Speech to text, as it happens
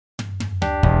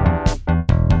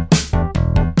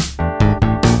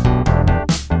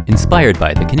Inspired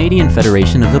by the Canadian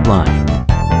Federation of the Blind.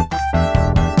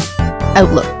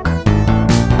 Outlook,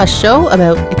 a show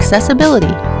about accessibility,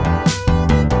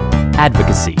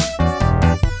 Advocacy,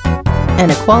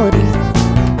 and equality.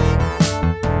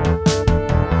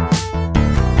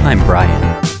 I'm Brian.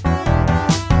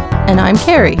 And I'm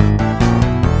Carrie.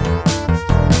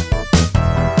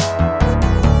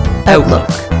 Outlook.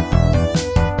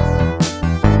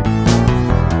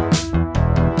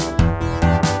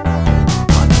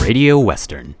 On Radio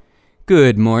Western.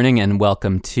 Good morning and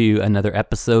welcome to another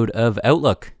episode of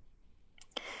Outlook.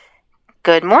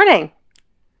 Good morning.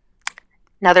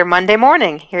 Another Monday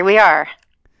morning. Here we are.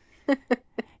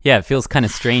 Yeah, it feels kind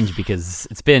of strange because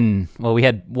it's been, we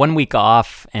had 1 week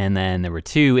off and then there were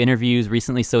 2 interviews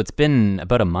recently, so it's been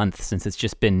about a month since it's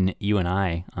just been you and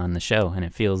I on the show, and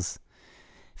it feels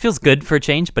good for a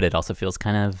change, but it also feels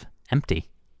kind of empty.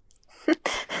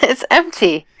 It's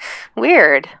empty.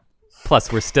 Weird.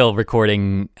 Plus, we're still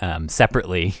recording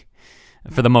separately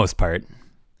for the most part.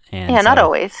 And yeah, not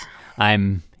always.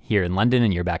 I'm here in London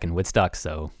and you're back in Woodstock,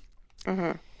 so...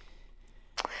 Mm-hmm.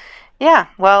 Yeah,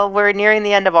 well, we're nearing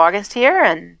the end of August here,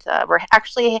 and we're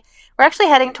actually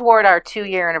heading toward our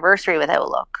 2-year anniversary with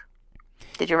Outlook.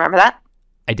 Did you remember that?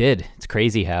 I did. It's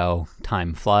crazy how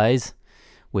time flies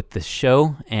with this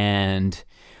show, and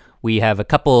we have a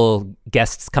couple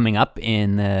guests coming up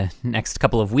in the next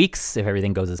couple of weeks if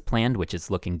everything goes as planned, which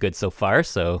is looking good so far,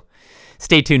 so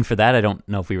stay tuned for that. I don't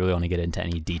know if we really want to get into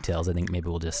any details. I think maybe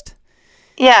we'll just...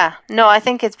 Yeah, no, I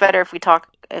think it's better if we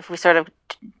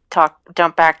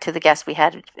jump back to the guest we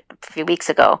had a few weeks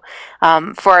ago.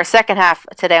 For our second half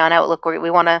today on Outlook, we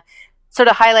want to sort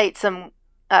of highlight some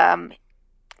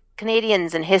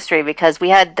Canadians in history, because we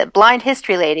had the blind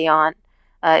history lady on.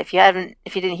 If you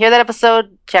didn't hear that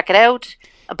episode, check it out.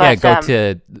 But, go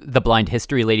to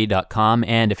theblindhistorylady.com,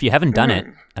 and if you haven't done it,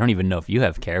 I don't even know if you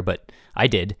have, Care, but I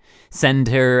did. Send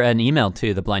her an email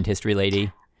to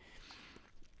theblindhistorylady.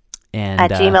 And,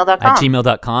 at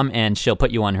gmail.com. And she'll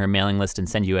put you on her mailing list and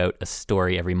send you out a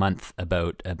story every month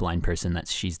about a blind person that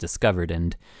she's discovered.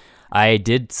 And I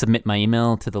did submit my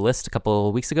email to the list a couple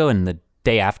of weeks ago, and the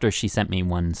day after she sent me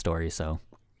one story. So,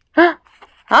 oh,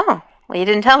 well, you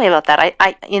didn't tell me about that.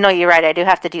 You're right. I do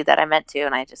have to do that. I meant to,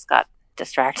 and I just got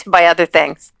distracted by other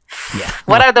things. Yeah.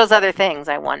 What are those other things?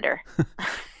 I wonder.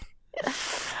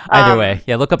 Either way,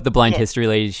 look up the Blind History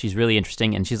Lady. She's really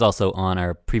interesting, and she's also on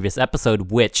our previous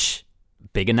episode, which,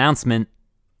 big announcement.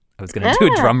 I was going to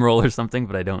do a drum roll or something,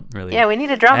 but I don't really. Yeah, we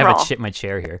need a drum roll. I have my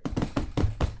chair here.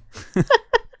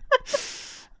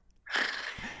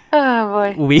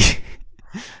 Oh, boy.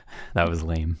 That was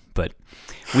lame, but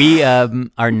we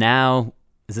are now...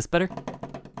 Is this better?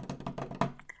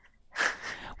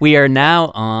 We are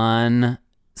now on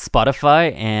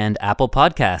Spotify and Apple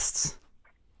Podcasts.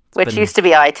 Which used to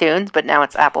be iTunes, but now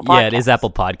it's Apple Podcasts. Yeah, it is Apple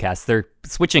Podcasts. They're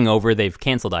switching over. They've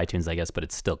canceled iTunes, I guess, but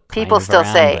it's still People still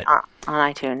say on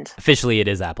iTunes. Officially, it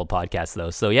is Apple Podcasts, though.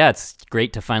 So, yeah, it's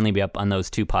great to finally be up on those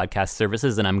 2 podcast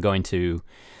services, and I'm going to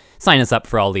sign us up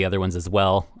for all the other ones as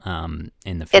well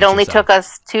in the future. It only took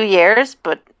us 2 years,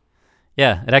 but...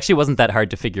 Yeah, it actually wasn't that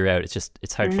hard to figure out. It's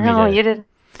hard for me to... No, you did.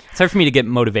 It's hard for me to get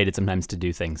motivated sometimes to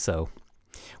do things, so...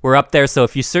 We're up there, so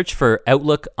if you search for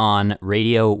Outlook on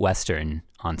Radio Western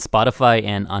on Spotify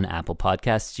and on Apple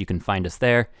Podcasts, you can find us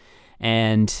there.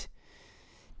 And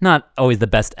not always the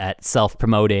best at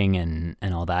self-promoting and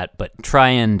all that, but try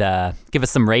and give us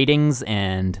some ratings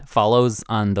and follows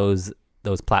on those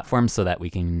platforms so that we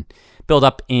can build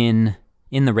up in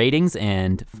the ratings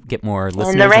and get more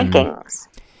listeners. In the rankings.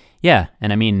 Yeah,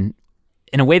 and I mean,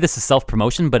 in a way this is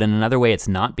self-promotion, but in another way it's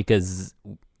not, because,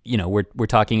 we're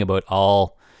talking about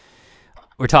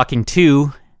we're talking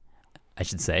to, I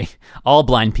should say, all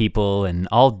blind people and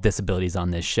all disabilities on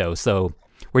this show. So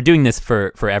we're doing this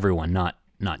for everyone, not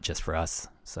just for us.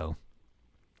 So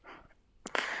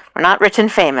we're not rich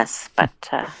and famous, but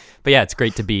yeah, it's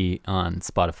great to be on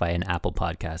Spotify and Apple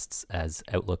Podcasts as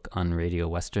Outlook on Radio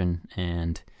Western,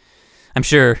 and I'm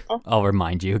sure I'll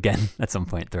remind you again at some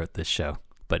point throughout this show.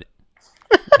 But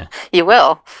yeah. You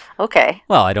will. Okay.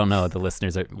 Well, I don't know. The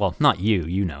listeners are, well, not you,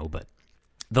 but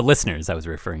the listeners I was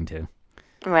referring to.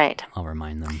 Right. I'll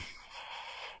remind them.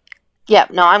 Yeah,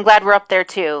 no, I'm glad we're up there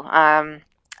too.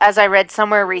 As I read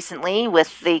somewhere recently,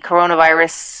 with the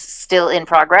coronavirus still in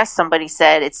progress, somebody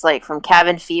said it's like from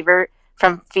cabin fever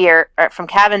to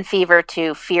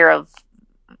fear of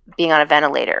being on a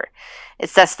ventilator.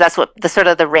 That's what the sort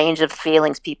of the range of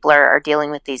feelings people are dealing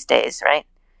with these days, right?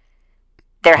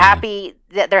 They're happy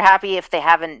if they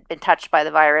haven't been touched by the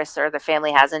virus or their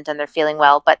family hasn't and they're feeling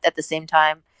well, but at the same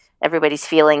time, everybody's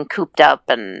feeling cooped up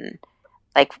and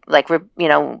like we're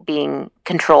being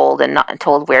controlled and not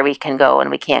told where we can go and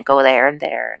we can't go there and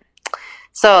there.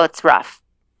 So it's rough,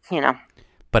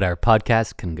 But our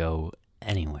podcast can go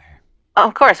anywhere.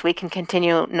 Of course, we can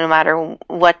continue no matter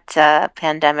what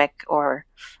pandemic or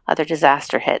other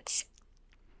disaster hits.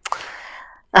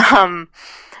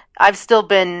 I've still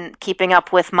been keeping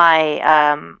up with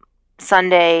my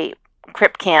Sunday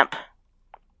Crypt Camp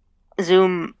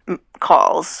Zoom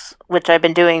calls, which I've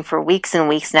been doing for weeks and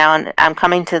weeks now, and I'm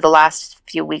coming to the last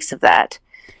few weeks of that.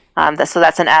 So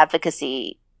that's an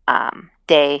advocacy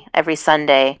day every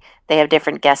Sunday. They have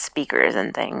different guest speakers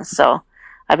and things. So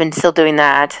I've been still doing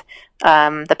that.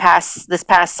 This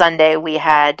past Sunday we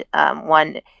had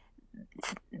one.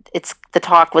 The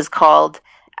talk was called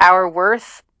 "Our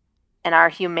Worth and Our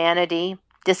Humanity: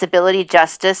 Disability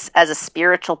Justice as a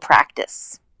Spiritual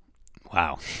Practice."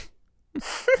 Wow.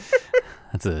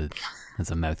 That's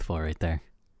a mouthful right there.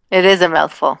 It is a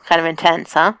mouthful. Kind of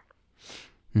intense, huh?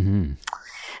 Mm-hmm.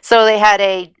 So they had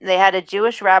a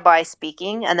Jewish rabbi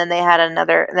speaking, and then they had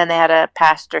a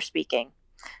pastor speaking.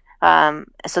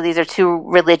 So these are two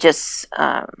religious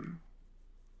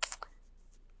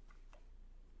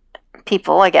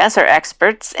people, I guess, or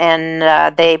experts,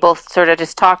 and they both sort of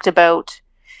just talked about.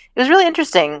 It was really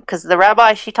interesting because the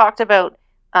rabbi, she talked about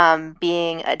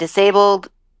being a disabled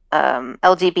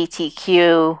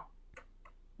LGBTQ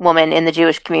woman in the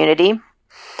Jewish community,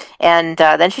 and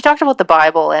then she talked about the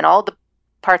Bible and all the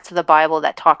parts of the Bible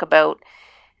that talk about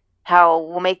how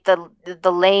we'll make the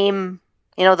lame,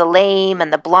 the lame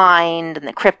and the blind and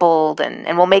the crippled,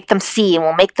 and we'll make them see and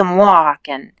we'll make them walk,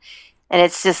 and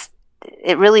it's just,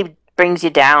 it really brings you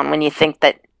down when you think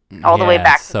that all the way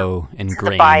back to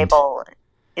the Bible.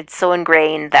 It's so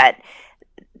ingrained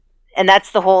and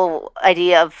that's the whole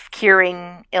idea of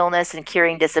curing illness and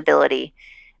curing disability.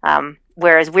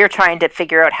 Whereas we're trying to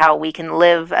figure out how we can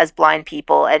live as blind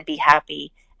people and be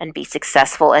happy and be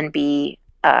successful and be,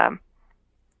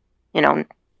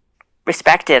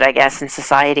 respected, I guess, in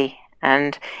society.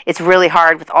 And it's really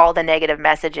hard with all the negative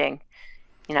messaging,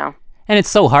 And it's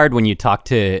so hard when you talk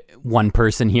to one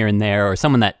person here and there, or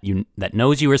someone that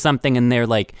knows you or something, and they're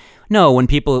like, no, when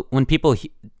people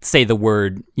say the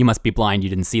word, you must be blind, you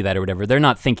didn't see that or whatever, they're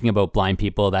not thinking about blind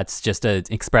people. That's just an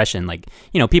expression. Like,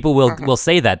 people will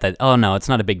say that, oh no, it's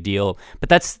not a big deal. But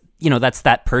that's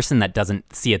that person that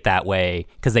doesn't see it that way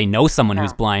because they know someone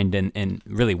who's blind and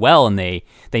really well, and they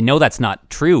know that's not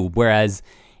true. Whereas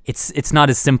it's not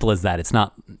as simple as that. It's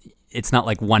not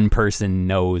like one person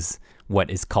knows what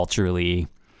is culturally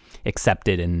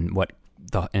accepted and what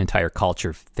the entire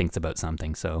culture thinks about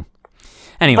something. So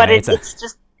anyway, but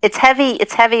it's heavy.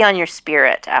 It's heavy on your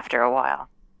spirit after a while.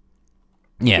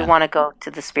 Yeah, if you want to go to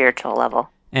the spiritual level.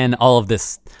 And all of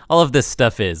this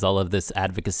stuff is all of this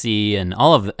advocacy and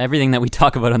everything that we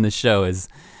talk about on this show is,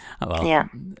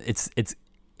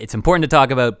 it's important to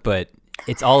talk about, but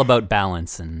it's all about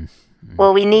balance and.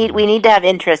 Well, we need to have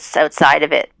interests outside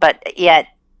of it, but yet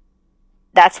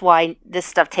that's why this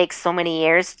stuff takes so many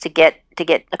years to get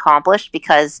accomplished,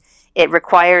 because it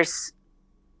requires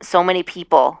so many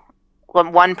people.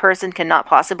 One person cannot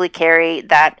possibly carry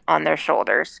that on their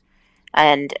shoulders,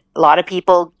 and a lot of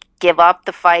people give up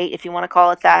the fight, if you want to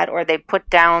call it that, or they put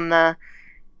down the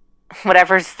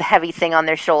whatever's the heavy thing on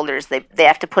their shoulders. They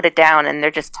have to put it down, and they're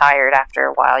just tired after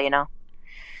a while,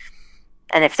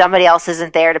 And if somebody else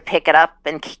isn't there to pick it up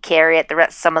and carry it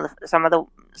some of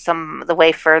the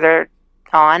way further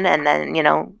on, and then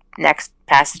next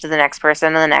pass it to the next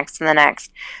person and the next and the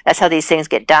next. That's how these things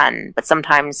get done. But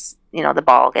sometimes the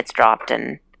ball gets dropped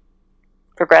and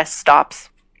progress stops.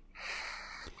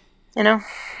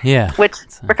 Yeah. Which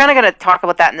we're kind of going to talk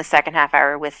about that in the second half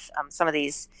hour with some of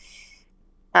these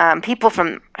people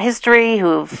from history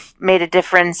who've made a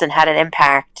difference and had an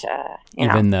impact.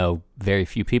 Even though very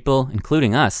few people,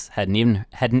 including us, hadn't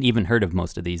even heard of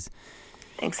most of these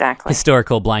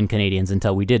historical blind Canadians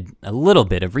until we did a little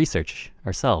bit of research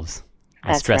ourselves.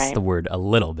 I stress the word a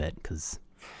little bit because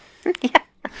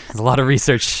there's a lot of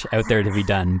research out there to be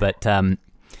done. But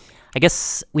I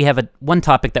guess we have one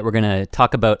topic that we're going to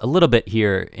talk about a little bit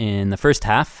here in the first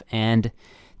half, and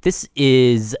this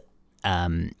is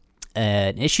an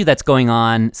issue that's going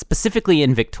on specifically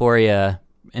in Victoria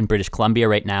and British Columbia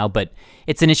right now, but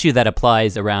it's an issue that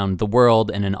applies around the world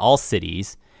and in all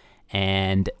cities.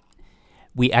 And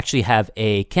we actually have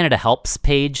a Canada Helps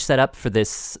page set up for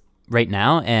this right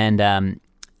now, and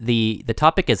the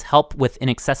topic is help with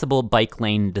inaccessible bike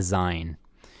lane design.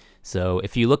 So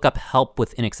if you look up help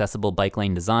with inaccessible bike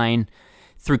lane design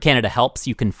through Canada Helps,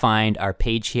 you can find our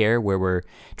page here where we're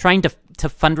trying to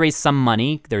fundraise some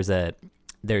money. There's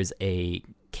a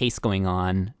case going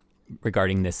on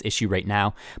regarding this issue right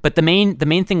now. But the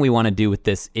main thing we want to do with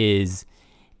this is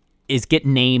get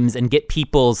names and get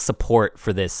people's support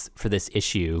for this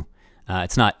issue.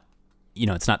 It's not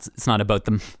about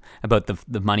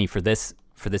the money for this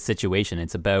situation.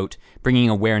 It's about bringing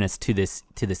awareness to this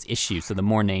issue. So the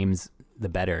more names, the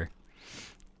better.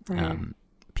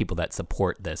 People that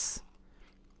support this.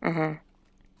 Mm-hmm.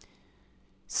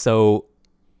 So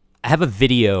I have a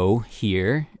video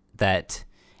here that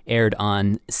aired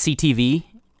on CTV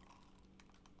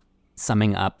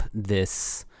summing up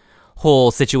this whole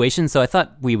situation. So I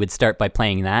thought we would start by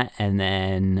playing that, and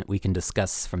then we can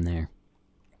discuss from there.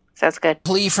 Sounds good.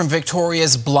 Plea from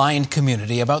Victoria's blind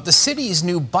community about the city's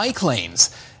new bike lanes.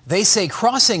 They say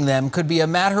crossing them could be a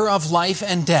matter of life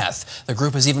and death. The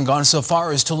group has even gone so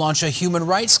far as to launch a human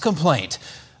rights complaint.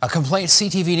 A complaint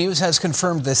CTV News has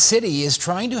confirmed the city is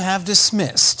trying to have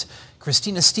dismissed.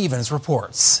 Christina Stevens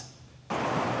reports.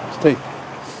 Steve.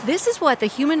 This is what the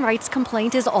human rights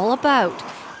complaint is all about.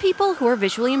 People who are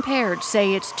visually impaired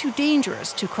say it's too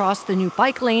dangerous to cross the new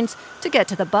bike lanes to get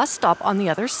to the bus stop on the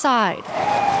other side.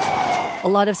 A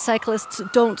lot of cyclists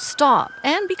don't stop,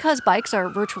 and because bikes are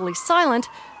virtually silent,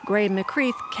 Graham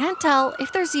McCreath can't tell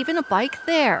if there's even a bike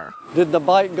there. Did the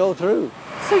bike go through?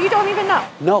 So you don't even know?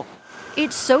 No.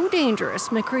 It's so dangerous,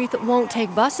 McCreath won't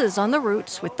take buses on the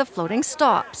routes with the floating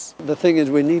stops. The thing is,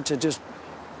 we need to just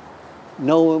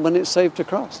know when it's safe to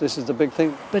cross. This is the big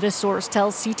thing. But a source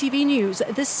tells CTV News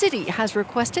the city has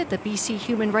requested the BC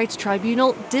Human Rights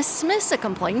Tribunal dismiss a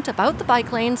complaint about the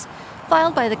bike lanes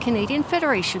filed by the Canadian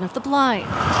Federation of the Blind.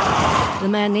 The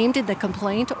man named in the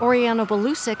complaint, Oriana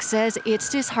Belusik, says it's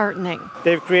disheartening.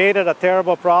 They've created a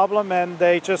terrible problem and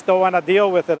they just don't want to deal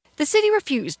with it. The city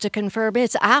refused to confirm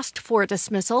it's asked for a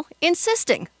dismissal,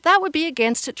 insisting that would be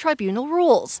against tribunal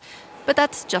rules. But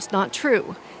that's just not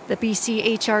true. The BC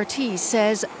HRT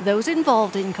says those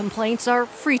involved in complaints are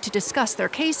free to discuss their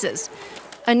cases.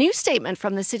 A new statement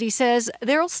from the city says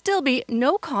there'll still be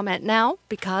no comment now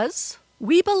because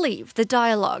we believe the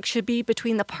dialogue should be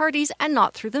between the parties and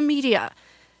not through the media.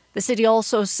 The city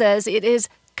also says it is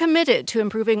committed to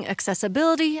improving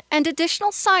accessibility, and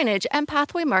additional signage and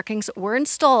pathway markings were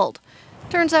installed.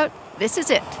 Turns out this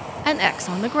is it, an X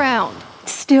on the ground.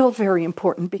 Still very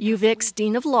important. UVic's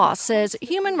Dean of Law says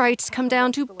human rights come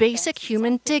down to basic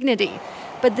human dignity.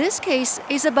 But this case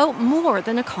is about more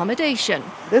than accommodation.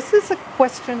 This is a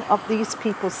question of these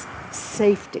people's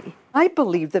safety. I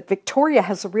believe that Victoria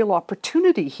has a real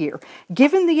opportunity here,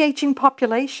 given the aging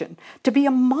population, to be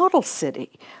a model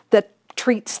city that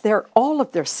treats all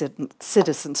of their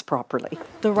citizens properly.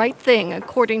 The right thing,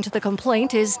 according to the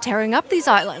complaint, is tearing up these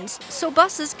islands so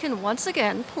buses can once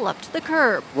again pull up to the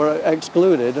curb. We're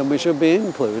excluded, and we should be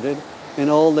included in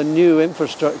all the new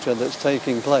infrastructure that's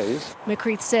taking place.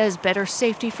 McCreath says better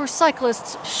safety for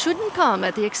cyclists shouldn't come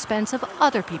at the expense of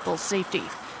other people's safety.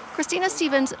 Christina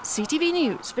Stevens, CTV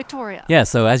News, Victoria. Yeah,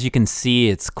 so as you can see,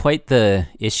 it's quite the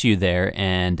issue there,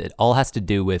 and it all has to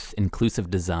do with inclusive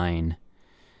design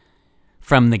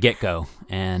from the get-go.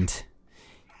 And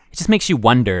it just makes you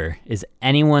wonder, is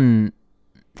anyone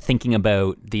thinking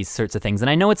about these sorts of things? And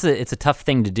I know it's a tough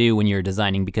thing to do when you're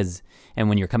designing and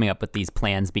when you're coming up with these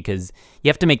plans, because you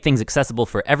have to make things accessible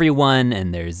for everyone,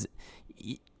 and there's,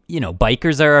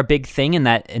 bikers are a big thing in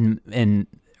that,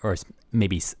 or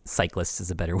maybe cyclists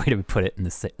is a better way to put it in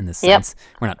this sense. Yep.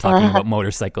 We're not talking about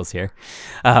motorcycles here.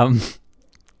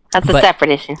 That's a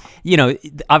separate issue.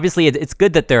 Obviously it's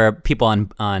good that there are people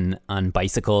on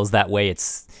bicycles. That way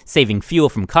it's saving fuel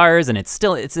from cars, and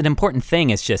it's an important thing.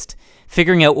 It's just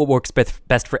figuring out what works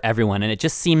best for everyone. And it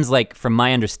just seems like, from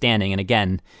my understanding, and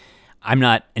again, I'm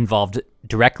not involved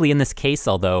directly in this case,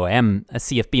 although I am a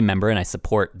CFB member and I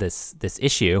support this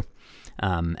issue.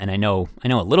 And I know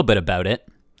a little bit about it.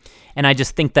 And I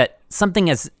just think that something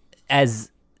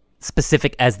as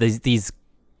specific as these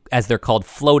as they're called,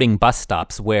 floating bus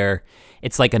stops, where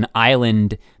it's like an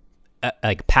island,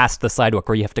 like past the sidewalk,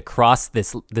 where you have to cross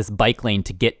this bike lane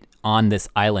to get on this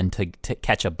island to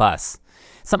catch a bus.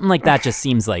 Something like that just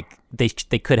seems like they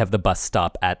could have the bus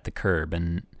stop at the curb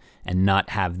and not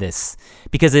have this,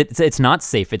 because it's not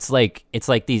safe. It's like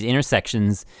these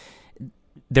intersections.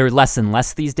 They're less and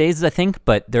less these days, I think,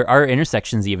 but there are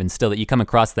intersections even still that you come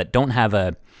across that don't have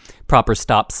a proper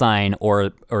stop sign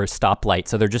or stoplight,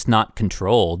 so they're just not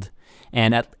controlled.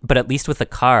 But at least with a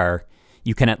car,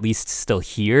 you can at least still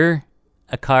hear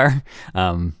a car.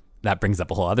 That brings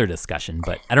up a whole other discussion,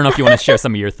 but I don't know if you want to share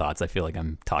some of your thoughts. I feel like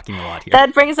I'm talking a lot here.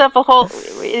 That brings up a whole.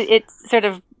 It sort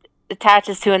of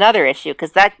attaches to another issue,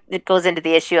 because it goes into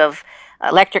the issue of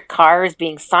electric cars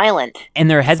being silent. And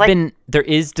there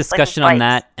is discussion on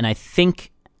that, and I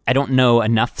think I don't know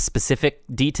enough specific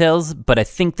details, but I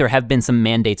think there have been some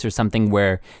mandates or something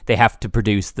where they have to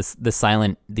produce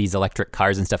these electric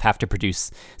cars and stuff have to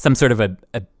produce some sort of a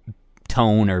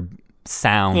tone or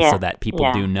sound so that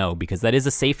people do know, because that is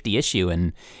a safety issue.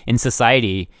 And in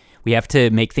society, we have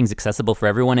to make things accessible for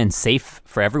everyone and safe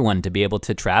for everyone to be able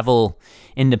to travel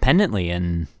independently.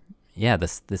 And yeah,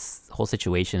 this whole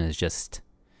situation is just...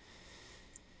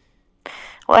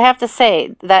 Well, I have to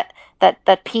say that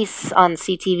piece on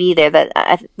CTV there,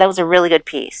 that was a really good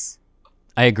piece.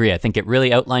 I agree. I think it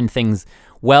really outlined things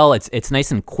well. It's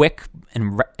nice and quick,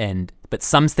 but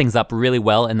sums things up really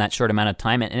well in that short amount of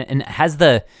time, and it has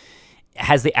the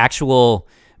actual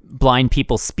blind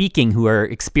people speaking who are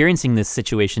experiencing this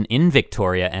situation in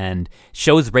Victoria, and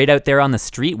shows right out there on the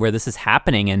street where this is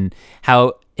happening and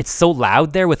how it's so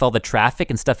loud there with all the traffic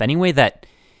and stuff anyway that,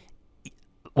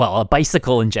 well, a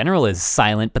bicycle in general is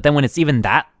silent, but then when it's even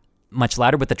that much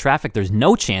louder with the traffic, there's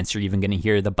no chance you're even going to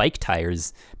hear the bike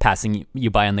tires passing you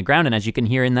by on the ground. And as you can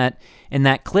hear in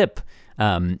that clip,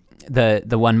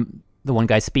 the one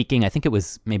guy speaking, I think it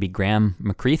was maybe Graham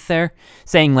McCreath there,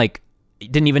 saying like,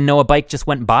 didn't even know a bike just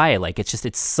went by. Like,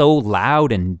 it's so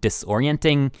loud and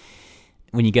disorienting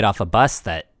when you get off a bus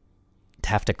that to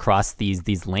have to cross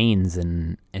these lanes,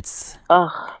 and it's...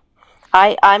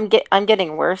 I'm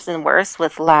getting worse and worse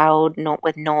with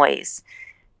with noise.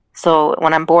 So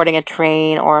when I'm boarding a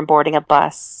train or I'm boarding a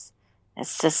bus,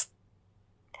 it's just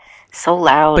so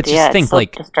loud. But just think, it's so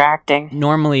like, distracting.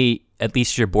 Normally, at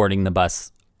least you're boarding the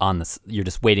bus you're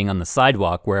just waiting on the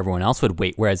sidewalk where everyone else would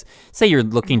wait. Whereas, say you're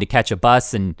looking to catch a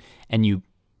bus and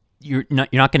you're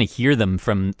not going to hear them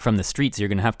from the streets. You're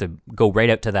going to have to go right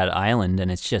out to that island,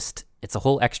 and it's a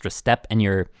whole extra step.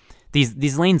 And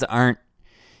these lanes aren't.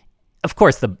 Of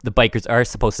course, the bikers are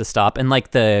supposed to stop, and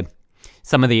like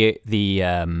some of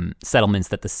the settlements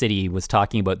that the city was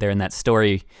talking about there in that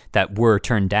story that were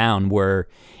turned down were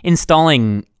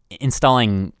installing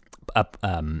up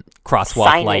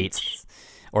crosswalk lights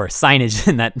or signage.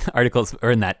 In that article,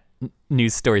 or in that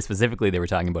news story specifically, they were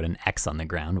talking about an X on the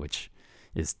ground, which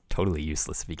is totally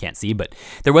useless if you can't see. But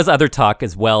there was other talk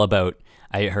as well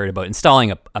I heard about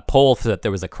installing a pole so that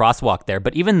there was a crosswalk there.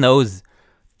 But even those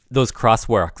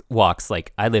crosswalks,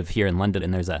 like I live here in London,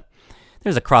 and there's a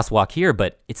crosswalk here,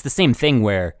 but it's the same thing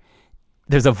where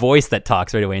there's a voice that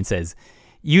talks right away and says,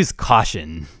 use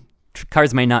caution.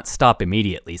 Cars may not stop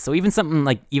immediately. So even something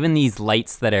like these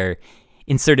lights that are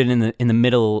inserted in the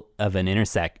middle of an not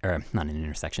an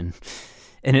intersection,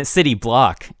 in a city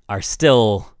block are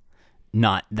still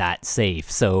not that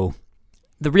safe. So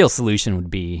the real solution would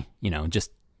be,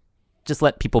 just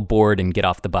let people board and get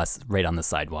off the bus right on the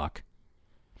sidewalk.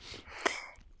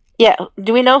 Yeah.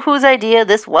 Do we know whose idea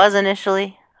this was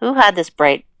initially? Who had this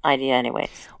bright idea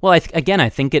anyways? Well, I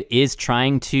think it is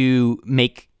trying to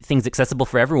make things accessible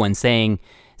for everyone, saying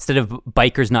instead of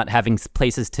bikers not having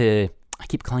places to... I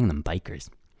keep calling them bikers.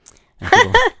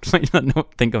 People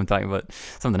might think I'm talking about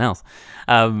something else.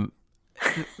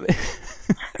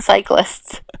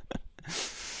 Cyclists.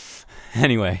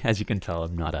 Anyway, as you can tell,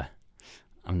 I'm not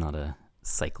a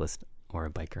cyclist or a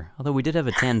biker. Although we did have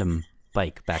a tandem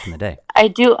bike back in the day. I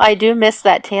do miss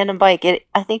that tandem bike.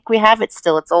 I think we have it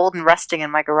still. It's old and rusting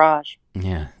in my garage.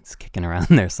 Yeah, it's kicking around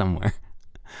there somewhere.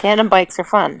 Tandem bikes are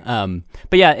fun.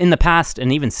 But yeah, in the past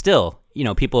and even still,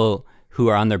 people who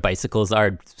are on their bicycles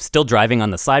are still driving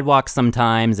on the sidewalks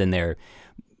sometimes, and it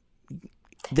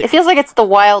feels like it's the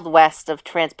Wild West of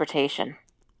transportation.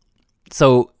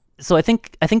 So I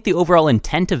think the overall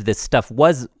intent of this stuff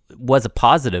was a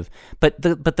positive, but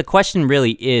the question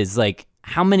really is, like,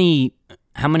 how many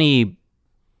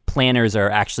planners are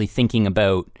actually thinking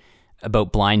about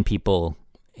blind people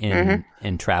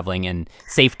in traveling and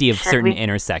safety of certain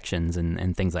intersections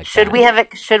and things like that?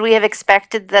 Should we have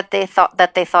expected that they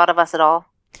thought of us at all?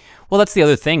 Well, that's the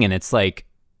other thing, and it's like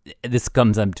this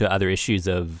comes up to other issues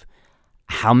of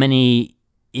how many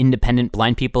independent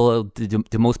blind people do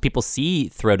most people see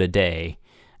throughout a day.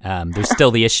 There's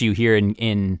still the issue here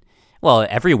in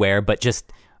everywhere, but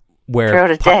just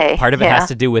where part of it has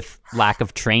to do with lack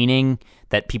of training,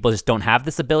 that people just don't have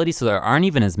this ability. So there aren't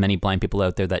even as many blind people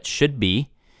out there that should be,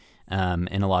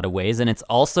 in a lot of ways. And it's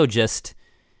also just,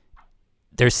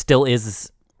 there still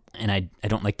is, and I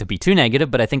don't like to be too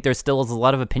negative, but I think there still is a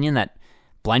lot of opinion that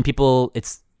blind people,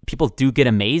 people do get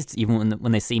amazed even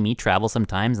when they see me travel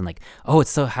sometimes, and like, oh,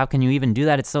 how can you even do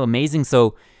that? It's so amazing.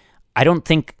 So I don't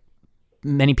think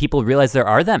many people realize there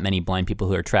are that many blind people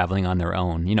who are traveling on their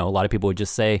own. A lot of people would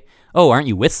just say, oh, aren't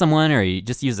you with someone? Or you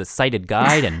just use a sighted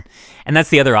guide. And that's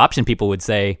the other option. People would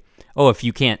say, oh, if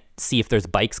you can't see if there's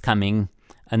bikes coming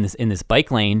in this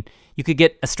bike lane, you could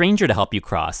get a stranger to help you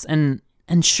cross. And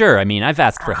And sure, I mean, I've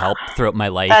asked for help throughout my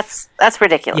life. That's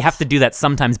ridiculous. You have to do that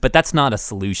sometimes, but that's not a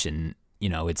solution. You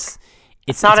know, it's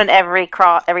not an every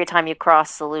time you cross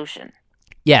solution.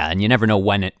 Yeah, and you never know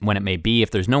when it may be,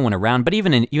 if there's no one around. But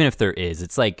even if there is,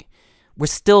 it's like we're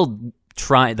still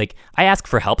trying. Like, I ask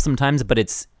for help sometimes, but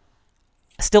it's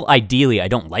still, ideally, I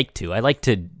don't like to. I like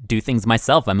to do things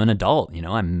myself. I'm an adult, you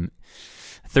know. I'm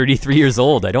 33 years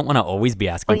old. I don't want to always be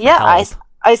asking for help.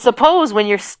 I suppose when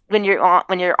you're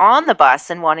on the bus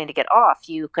and wanting to get off,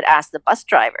 you could ask the bus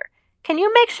driver, "Can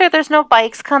you make sure there's no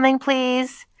bikes coming,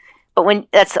 please?" But when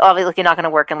that's obviously not going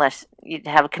to work unless you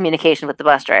have a communication with the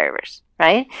bus drivers,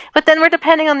 right? But then we're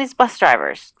depending on these bus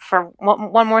drivers for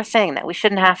one more thing that we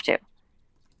shouldn't have to.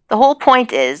 The whole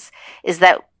point is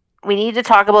that we need to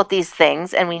talk about these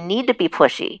things, and we need to be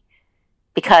pushy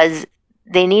because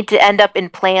they need to end up in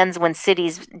plans when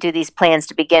cities do these plans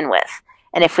to begin with.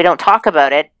 And if we don't talk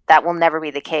about it, that will never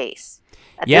be the case.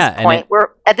 At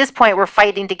this point, we're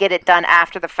fighting to get it done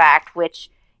after the fact, which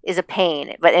is a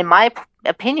pain. But in my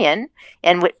opinion,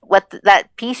 and what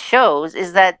that piece shows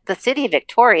is that the city of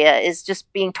Victoria is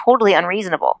just being totally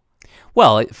unreasonable.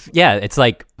 Well, it's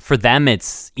like for them,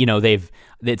 it's, you know,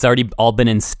 it's already all been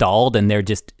installed, and they're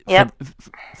just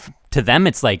to them,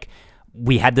 it's like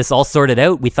we had this all sorted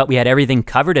out. We thought we had everything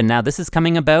covered, and now this is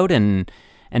coming about, and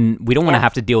we don't want to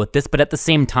have to deal with this. But at the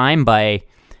same time, by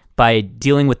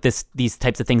dealing with these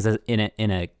types of things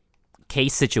in a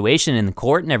case situation in the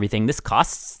court and everything, this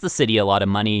costs the city a lot of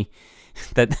money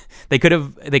that they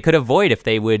could avoid if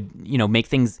they would, you know, make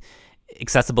things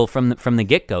accessible from the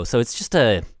get-go. So it's just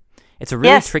it's a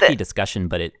really tricky discussion,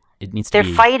 but it needs to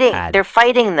be had. They're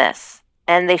fighting this,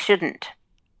 and they shouldn't.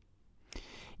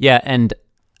 Yeah, and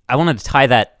I wanted to tie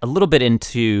that a little bit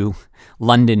into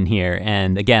London here.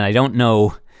 And again, I don't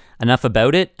know enough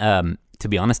about it. To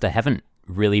be honest, I haven't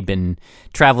really been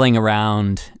traveling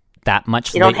around that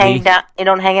much lately. You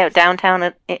don't hang out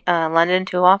downtown London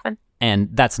too often? And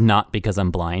that's not because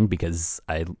I'm blind, because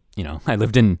I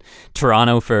lived in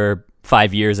Toronto for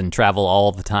 5 years and travel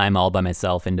all the time, all by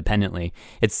myself, independently.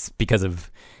 It's because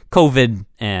of COVID,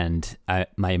 and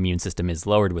my immune system is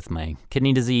lowered with my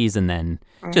kidney disease, and then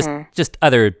just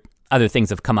other things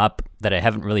have come up that I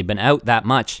haven't really been out that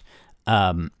much.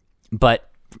 But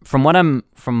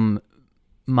from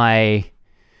my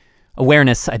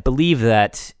awareness, I believe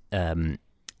that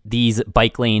these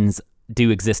bike lanes do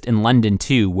exist in London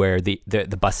too, where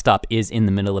the bus stop is in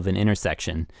the middle of an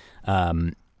intersection.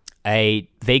 I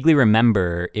vaguely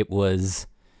remember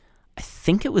I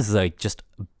think it was like just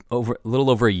a little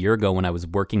over a year ago when I was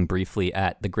working briefly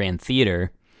at the Grand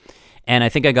Theatre, and I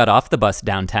think I got off the bus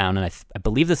downtown, and I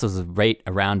believe this was right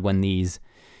around when these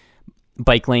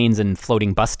bike lanes and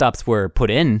floating bus stops were put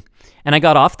in, and I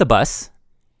got off the bus,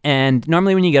 and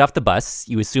normally when you get off the bus,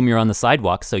 you assume you're on the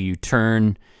sidewalk, so you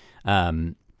turn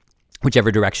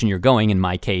whichever direction you're going. In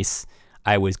my case,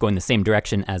 I was going the same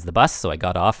direction as the bus, so I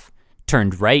got off,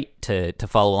 turned right to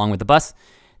follow along with the bus.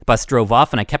 The bus drove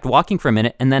off, and I kept walking for a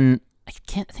minute, and then I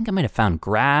think I might have found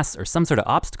grass or some sort of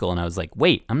obstacle, and I was like,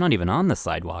 wait, I'm not even on the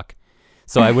sidewalk.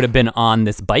 So I would have been on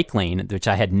this bike lane, which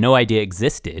I had no idea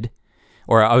existed,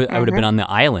 or I would have been on the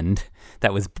island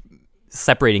that was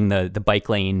separating the bike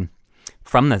lane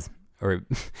from or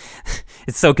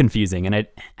it's so confusing, and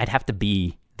I'd have to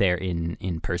be there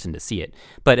in person to see it.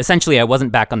 But essentially, I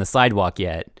wasn't back on the sidewalk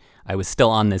yet. I was still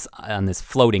on this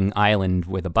floating island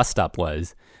where the bus stop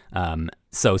was.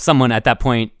 So someone at that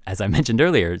point, as I mentioned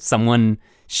earlier, someone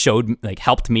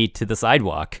helped me to the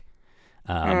sidewalk.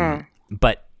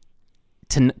 But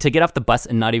to get off the bus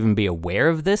and not even be aware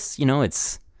of this, you know,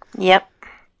 it's... Yep.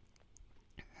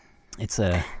 It's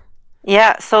a...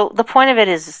 Yeah, so the point of it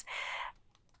is...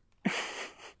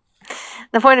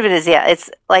 it's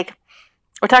like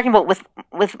we're talking about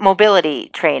with mobility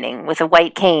training, with a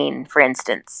white cane, for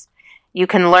instance. You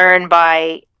can learn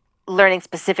by learning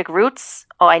specific routes.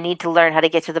 Oh, I need to learn how to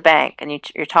get to the bank, and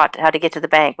you're taught how to get to the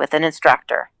bank with an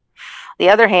instructor. The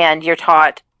other hand, you're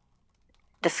taught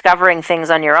discovering things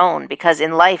on your own, because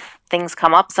in life things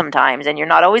come up sometimes, and you're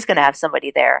not always going to have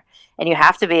somebody there, and you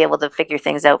have to be able to figure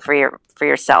things out for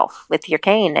yourself with your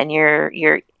cane and your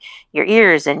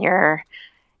ears and your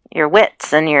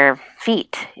wits and your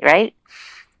feet, right?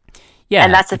 Yeah,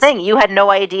 and that's the thing. You had no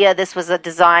idea this was a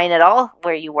design at all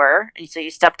where you were, and so you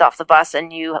stepped off the bus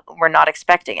and you were not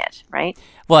expecting it, right?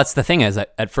 Well, that's the thing is,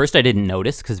 at first I didn't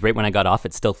notice, because right when I got off,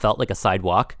 it still felt like a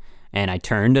sidewalk, and I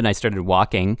turned and I started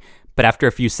walking. But after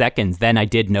a few seconds, then I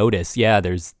did notice,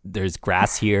 there's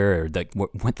grass here, or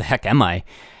what the heck am I?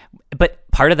 But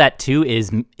part of that too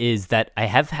is that I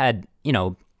have had,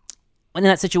 in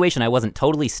that situation, I wasn't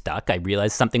totally stuck. I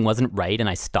realized something wasn't right, and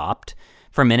I stopped.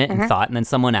 for a minute and thought, and then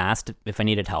someone asked if I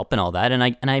needed help and all that, and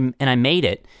I made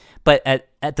it. But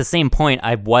at the same point,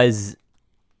 I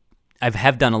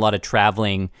have done a lot of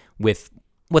traveling with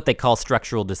what they call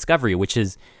structural discovery, which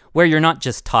is where you're not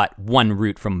just taught one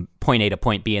route from point A to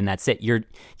point B and that's it. You're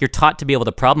taught to be able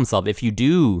to problem solve if you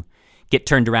do get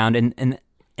turned around,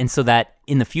 and so that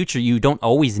in the future you don't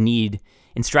always need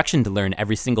instruction to learn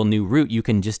every single new route. You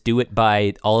can just do it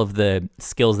by all of the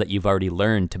skills that you've already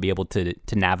learned to be able to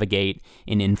navigate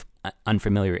in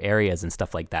unfamiliar areas and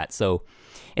stuff like that. So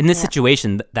in this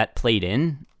situation, that played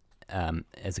in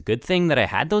as a good thing that I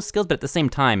had those skills, but at the same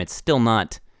time, it's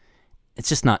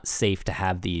just not safe to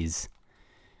have these,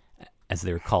 as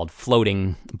they're called,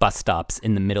 floating bus stops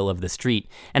in the middle of the street.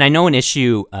 And I know an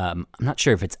issue, I'm not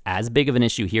sure if it's as big of an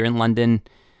issue here in London,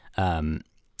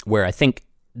 where I think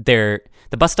the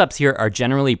bus stops here are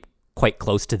generally quite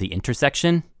close to the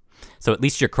intersection. So at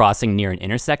least you're crossing near an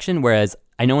intersection. Whereas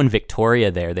I know in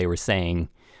Victoria they were saying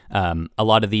a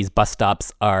lot of these bus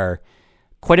stops are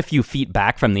quite a few feet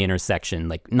back from the intersection,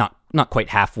 like not quite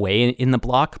halfway in the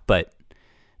block, but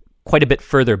quite a bit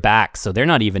further back. So they're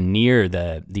not even near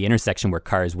the intersection where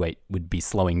cars would be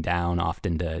slowing down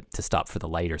often to stop for the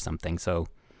light or something. So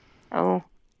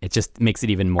it just makes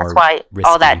it even more That's why risky.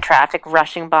 all that traffic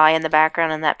rushing by in the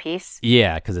background in that piece.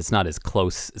 Yeah, because it's not as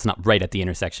close. It's not right at the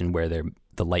intersection where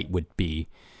the light would be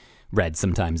red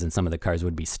sometimes and some of the cars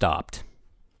would be stopped.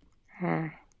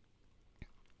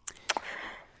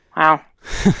 Wow.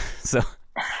 So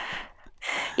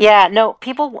yeah, no,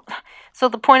 people. So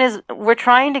the point is, we're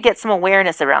trying to get some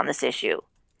awareness around this issue,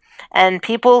 and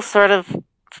people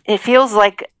it feels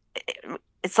like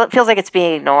it's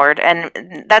being ignored,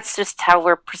 and that's just how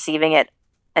we're perceiving it,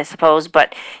 I suppose.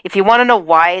 But if you want to know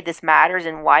why this matters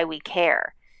and why we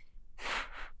care,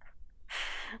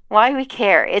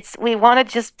 we want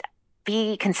to just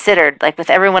be considered like with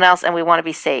everyone else, and we want to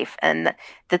be safe, and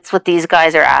that's what these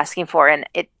guys are asking for. And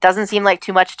it doesn't seem like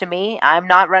too much to me. I'm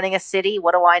not running a city.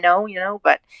 What do I know?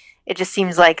 But it just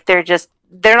seems like they're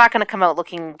not going to come out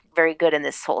looking very good in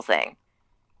this whole thing,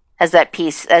 as the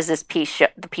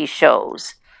piece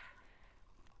shows.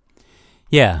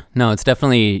 yeah, no, it's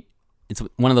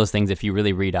one of those things. If you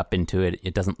really read up into it,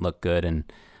 it doesn't look good, and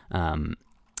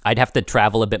I'd have to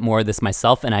travel a bit more of this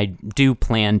myself, and I do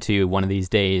plan to one of these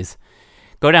days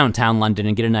go downtown London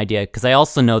and get an idea, because I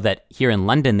also know that here in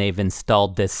London they've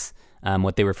installed this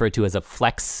what they refer to as a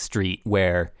flex street,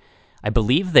 where I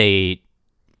believe the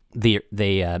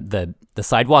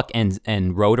sidewalk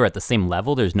and road are at the same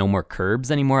level. There's no more curbs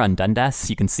anymore on Dundas.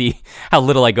 You can see how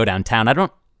little I go downtown.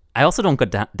 I also don't go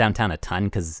downtown a ton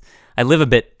because I live a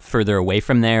bit further away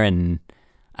from there, and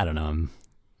I don't know, I'm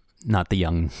not the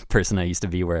young person I used to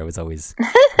be where I was always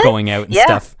going out and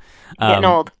stuff. Getting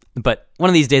old. But one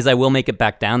of these days I will make it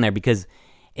back down there, because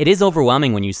it is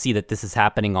overwhelming when you see that this is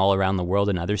happening all around the world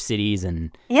in other cities.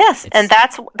 And yes, and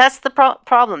that's the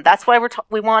problem. That's why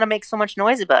we want to make so much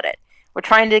noise about it. We're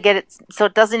trying to get it so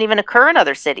it doesn't even occur in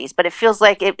other cities, but it feels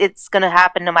like it's going to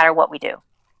happen no matter what we do.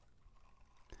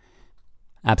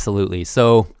 Absolutely.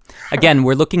 So again,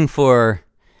 we're looking for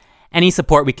any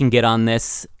support we can get on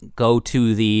this. Go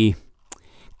to the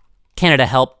Canada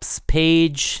Helps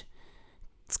page.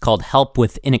 It's called Help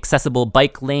with Inaccessible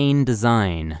Bike Lane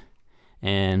Design.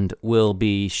 And we'll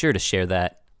be sure to share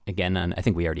that again on, I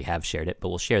think we already have shared it, but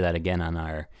we'll share that again on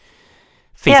our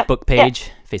Facebook page,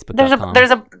 facebook.com.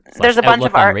 There's a bunch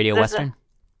of on Radio Western.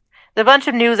 There's a bunch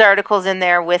of news articles in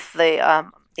there with the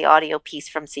audio piece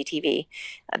from CTV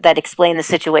that explain the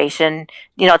situation.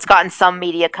 It's gotten some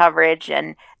media coverage,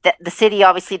 and the city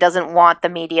obviously doesn't want the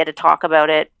media to talk about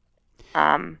it.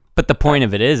 But the point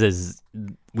of it is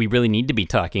we really need to be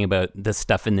talking about this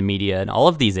stuff in the media, and all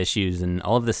of these issues and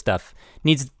all of this stuff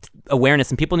needs awareness,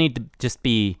 and people need to just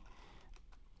be,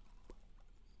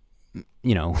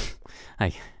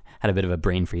 I had a bit of a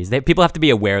brain freeze. People have to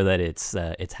be aware that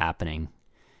it's happening,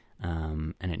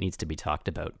 and it needs to be talked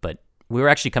about. But we're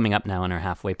actually coming up now on our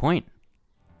halfway point.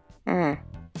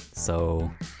 So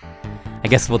I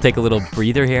guess we'll take a little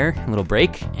breather here, a little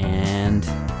break, and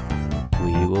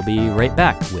we will be right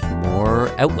back with more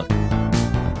Outlook.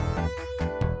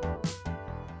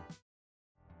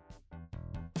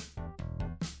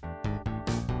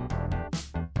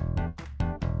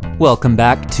 Welcome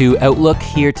back to Outlook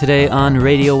here today on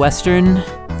Radio Western.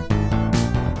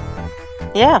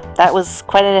 Yeah, that was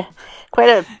quite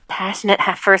a passionate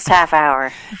first half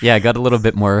hour. Yeah, I got a little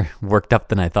bit more worked up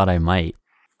than I thought I might.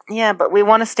 Yeah, but we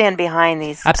want to stand behind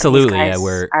these. Absolutely, these guys, yeah,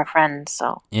 we're our friends.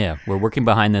 So yeah, we're working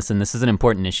behind this, and this is an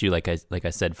important issue, like I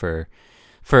said, for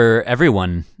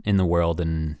everyone in the world,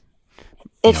 and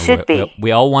it should be.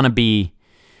 We all want to be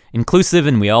inclusive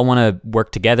and we all want to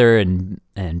work together and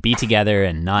be together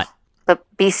and not. But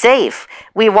be safe.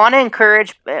 We want to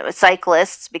encourage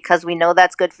cyclists because we know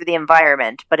that's good for the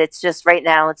environment. But it's just right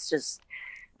now, it's just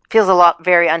feels a lot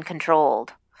very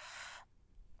uncontrolled.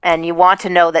 And you want to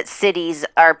know that cities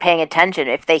are paying attention.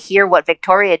 If they hear what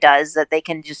Victoria does, that they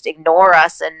can just ignore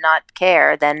us and not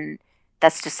care, then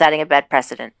that's just setting a bad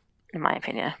precedent, in my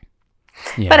opinion.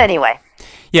 Yeah. But anyway.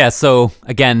 Yeah, so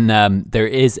again, there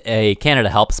is a Canada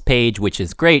Helps page, which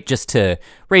is great just to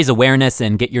raise awareness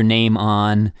and get your name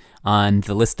on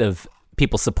the list of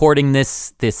people supporting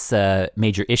this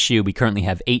major issue. We currently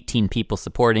have 18 people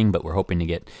supporting, but we're hoping to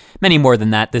get many more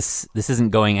than that. This isn't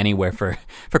going anywhere for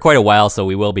quite a while, so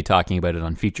we will be talking about it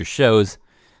on future shows.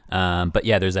 But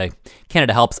yeah, there's a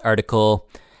Canada Helps article,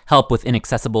 Help with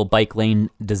Inaccessible Bike Lane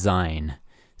Design.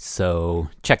 So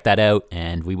check that out,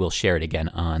 and we will share it again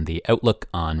on the Outlook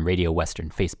on Radio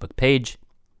Western Facebook page.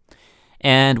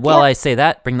 And while I say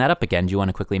that, bring that up again, do you want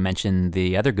to quickly mention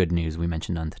the other good news we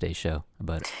mentioned on today's show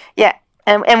about it? Yeah,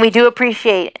 and we do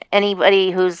appreciate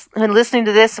anybody who's listening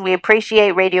to this. We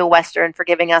appreciate Radio Western for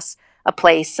giving us a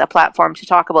platform to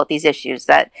talk about these issues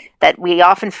that we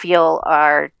often feel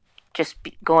are just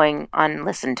going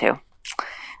unlistened to,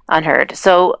 unheard.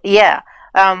 So, yeah,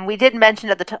 we did mention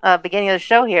at the beginning of the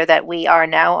show here that we are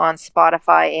now on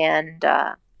Spotify and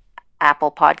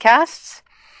Apple Podcasts.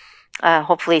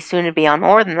 Hopefully soon to be on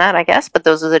more than that, I guess. But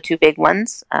those are the two big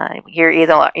ones. You're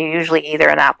usually either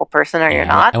an Apple person or you're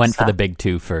not. I went for the big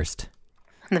two first.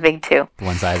 The big two. The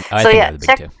ones I think are the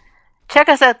big two. Check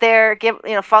us out there.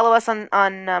 Follow us on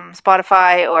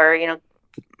Spotify or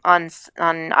on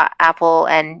Apple,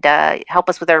 and help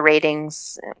us with our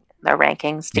ratings, our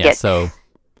rankings to get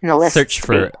in the list. Search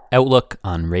for Outlook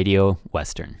on Radio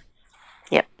Western.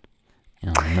 Yep.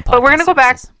 But we're going to go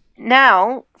back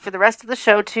now for the rest of the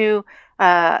show to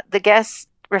the guest,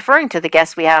 referring to the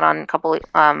guest we had on a couple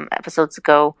episodes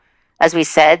ago, as we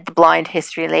said, the blind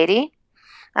history lady.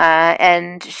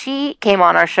 And she came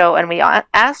on our show, and we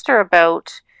asked her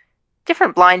about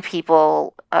different blind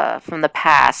people from the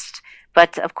past.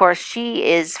 But, of course, she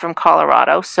is from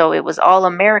Colorado, so it was all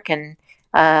American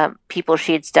people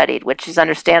she had studied, which is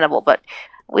understandable. But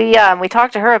we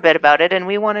talked to her a bit about it, and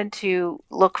we wanted to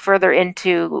look further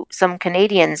into some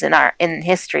Canadians in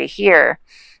history here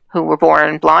who were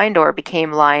born blind or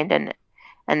became blind,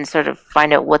 and sort of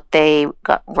find out what they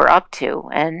were up to.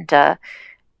 And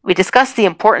we discussed the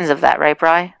importance of that, right,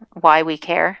 Bri? Why we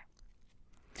care.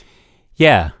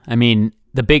 Yeah, I mean,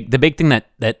 the big thing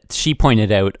that she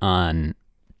pointed out on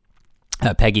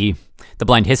Peggy, the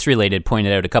blind history lady,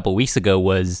 pointed out a couple weeks ago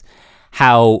was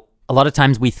how a lot of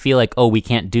times we feel like, oh, we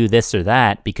can't do this or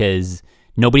that because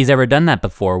nobody's ever done that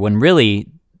before, when really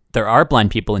there are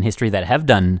blind people in history that have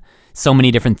done so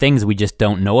many different things. We just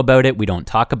don't know about it. We don't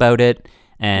talk about it.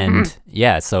 And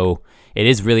so it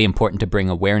is really important to bring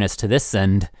awareness to this.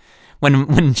 And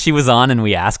when she was on and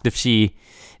we asked if she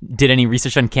did any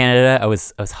research on Canada, I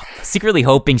was secretly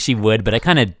hoping she would, but I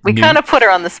kind of put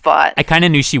her on the spot. I kind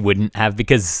of knew she wouldn't have,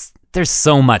 because there's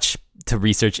so much to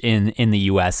research in the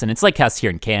U.S. and it's like us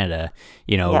here in Canada.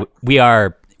 We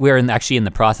are actually in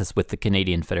the process with the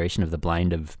Canadian Federation of the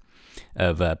Blind of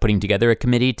putting together a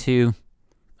committee to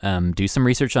do some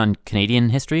research on Canadian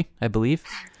history, I believe.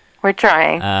 We're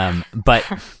trying, but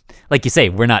like you say,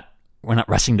 we're not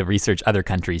rushing to research other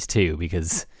countries too,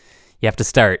 because you have to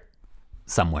start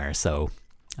somewhere. So,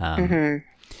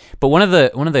 but one of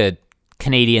the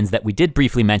Canadians that we did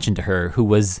briefly mention to her, who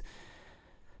was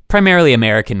primarily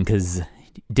American because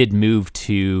did move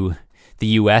to the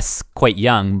U.S. quite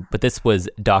young, but this was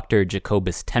Dr.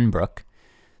 Jacobus Tenbroek.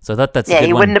 So I thought that's a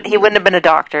good one. He wouldn't have been a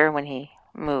doctor when he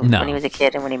moved, when he was a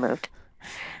kid and when he moved.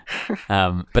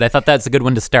 But I thought that's a good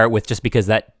one to start with, just because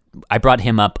I brought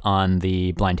him up on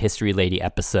the Blind History Lady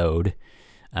episode,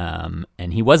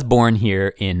 and he was born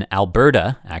here in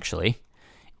Alberta, actually.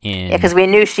 Because we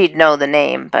knew she'd know the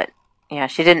name, but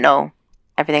she didn't know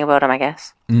everything about him, I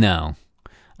guess. No.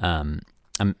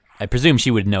 I presume she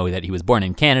would know that he was born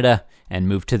in Canada and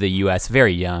moved to the U.S.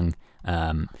 very young.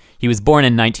 He was born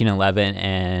in 1911,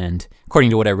 and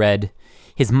according to what I read,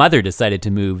 his mother decided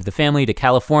to move the family to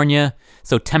California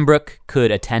so Tenbroek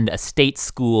could attend a state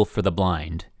school for the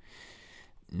blind.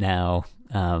 Now,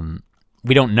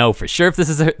 we don't know for sure if this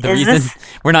is the reason.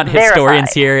 We're not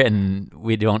historians here, and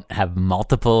we don't have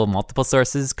multiple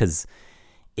sources, because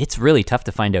it's really tough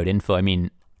to find out info. I mean,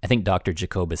 I think Dr.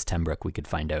 Jacobus Tenbroek, we could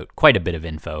find out quite a bit of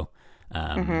info,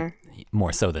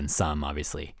 more so than some,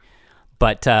 obviously.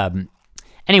 But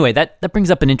anyway, that brings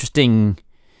up an interesting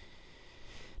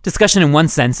discussion in one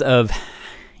sense of,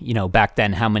 back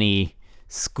then, how many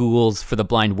schools for the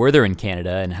blind were there in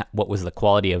Canada, and what was the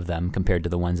quality of them compared to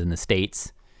the ones in the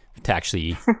States to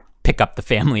actually pick up the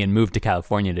family and move to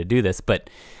California to do this. But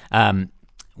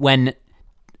when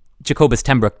Jacobus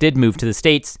Tenbrook did move to the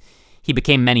States, he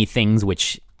became many things,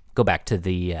 which go back to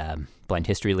the Blind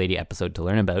History Lady episode to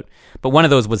learn about. But one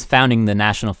of those was founding the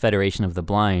National Federation of the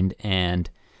Blind, and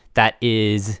that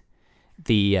is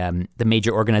the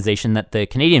major organization that the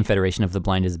Canadian Federation of the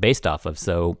Blind is based off of.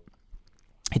 So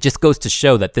it just goes to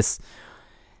show that this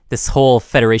whole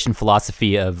federation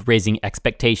philosophy of raising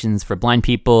expectations for blind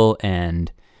people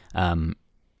and not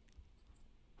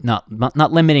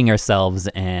limiting ourselves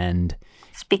and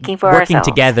speaking for working ourselves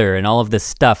together and all of this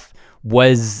stuff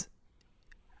was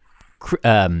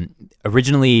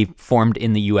originally formed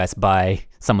in the U.S. by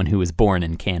someone who was born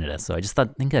in Canada. So I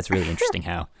think that's really interesting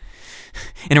how,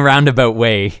 in a roundabout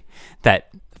way, that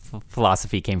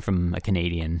philosophy came from a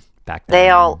Canadian back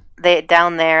then. They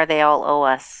down there, they all owe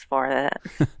us for that.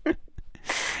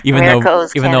 even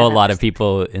though a lot of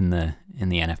people in the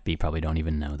NFB probably don't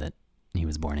even know that he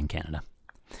was born in Canada.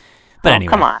 But anyway,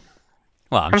 come on.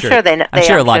 Well, I'm sure they know. I'm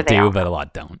sure a lot do, but a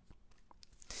lot don't.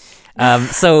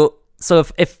 So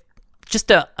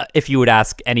if you would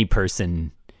ask any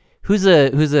person who's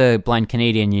a blind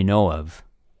Canadian you know of,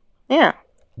 yeah,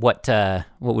 what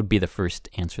would be the first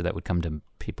answer that would come to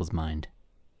people's mind,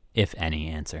 if any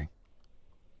answer?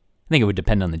 I think it would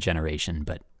depend on the generation,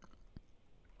 but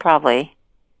probably.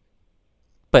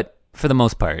 But for the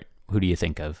most part, who do you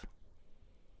think of?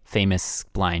 Famous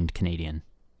blind Canadian.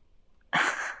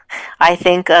 I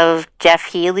think of Jeff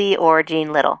Healey or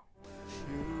Gene Little.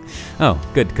 Oh,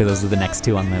 good, because those are the next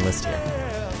two on my list here.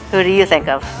 Who do you think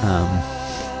of?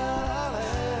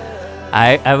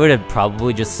 I would have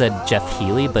probably just said Jeff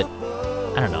Healey, but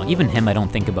I don't know. Even him, I don't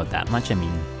think about that much. I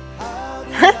mean,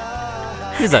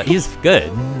 he's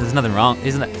good. There's nothing wrong.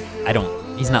 He's not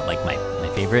like my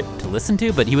favorite to listen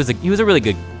to, but he was a really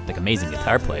good, like, amazing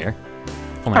guitar player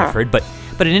from what I've heard. But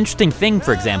an interesting thing,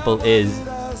 for example, is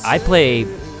I play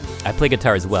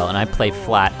guitar as well, and I play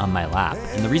flat on my lap.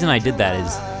 And the reason I did that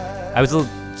is I was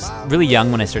really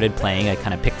young when I started playing. I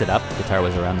kind of picked it up. The guitar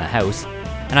was around the house,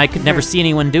 and I could never see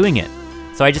anyone doing it.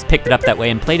 So I just picked it up that way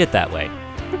and played it that way.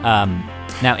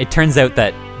 Now, it turns out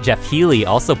that Jeff Healey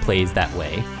also plays that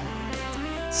way.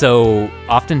 So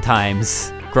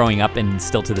oftentimes, growing up and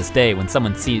still to this day, when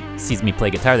someone sees me play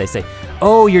guitar, they say,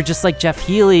 "Oh, you're just like Jeff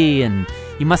Healey, and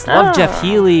you must love Jeff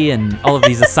Healey," and all of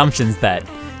these assumptions that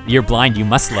you're blind, you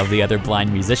must love the other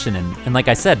blind musician. And like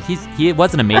I said, he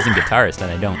was an amazing guitarist, and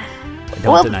I don't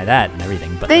deny that and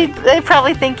everything. But they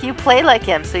probably think you play like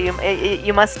him, so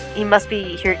he must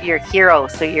be your hero.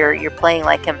 So you're playing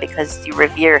like him because you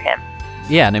revere him.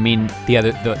 Yeah, and I mean the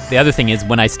other thing is,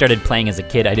 when I started playing as a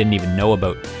kid, I didn't even know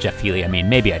about Jeff Healey. I mean,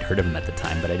 maybe I'd heard of him at the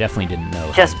time, but I definitely didn't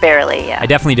know. Just barely, yeah. I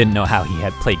definitely didn't know how he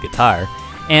had played guitar.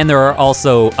 And there are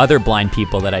also other blind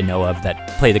people that I know of that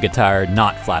play the guitar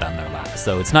not flat on their lap.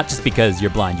 So it's not just because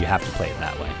you're blind you have to play it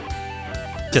that way.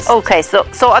 Okay, so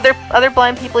other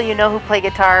blind people you know who play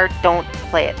guitar don't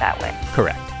play it that way.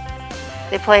 Correct.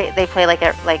 They play like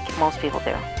most people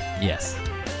do. Yes.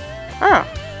 Oh,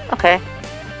 okay.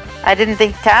 I didn't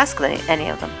think to ask any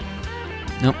of them.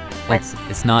 Nope.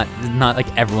 It's not like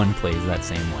everyone plays that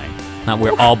same way. Not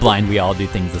we're all blind, we all do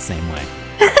things the same way.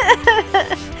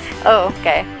 Oh,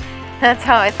 okay. That's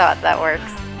how I thought that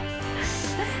works.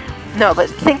 No, but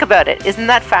think about it. Isn't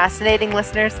that fascinating,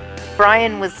 listeners?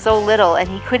 Brian was so little and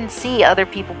he couldn't see other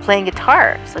people playing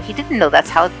guitar, so he didn't know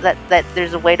that's how that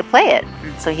there's a way to play it.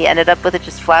 And so he ended up with it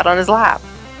just flat on his lap.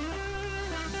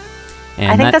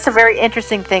 And I think that's a very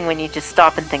interesting thing when you just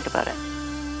stop and think about it.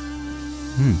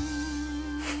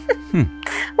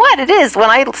 What it is, when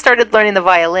I started learning the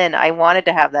violin, I wanted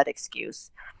to have that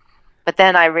excuse. But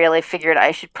then I really figured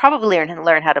I should probably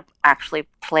learn how to actually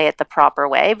play it the proper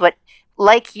way. But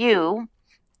like you,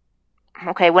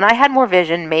 okay, when I had more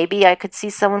vision, maybe I could see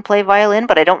someone play violin,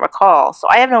 but I don't recall. So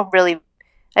I have no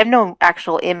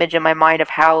actual image in my mind of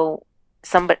how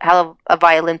a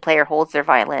violin player holds their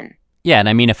violin. Yeah, and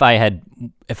I mean, if I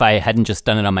hadn't just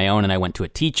done it on my own and I went to a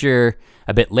teacher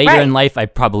a bit later in life, I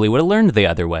probably would have learned the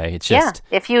other way. It's just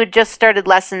if you had just started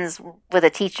lessons with a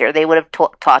teacher, they would have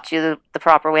taught you the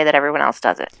proper way that everyone else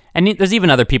does it. And there's even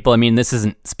other people. I mean, this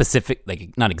isn't specific,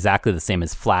 like not exactly the same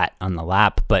as flat on the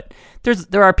lap, but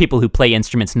there are people who play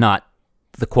instruments not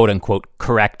the quote unquote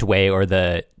correct way or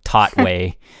the taught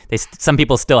way. Some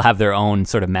people still have their own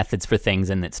sort of methods for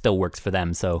things, and it still works for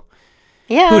them. So.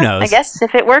 Yeah, who knows? I guess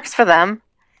if it works for them.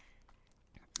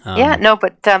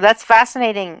 But that's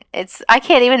fascinating. I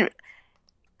can't even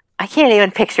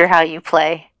picture how you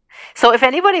play. So if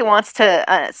anybody wants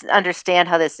to understand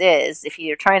how this is, if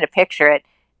you're trying to picture it,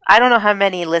 I don't know how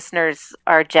many listeners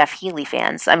are Jeff Healey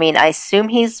fans. I mean, I assume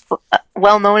he's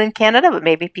well known in Canada, but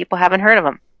maybe people haven't heard of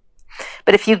him.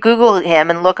 But if you Google him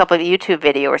and look up a YouTube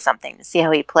video or something to see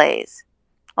how he plays,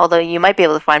 although you might be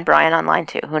able to find Brian online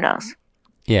too, who knows?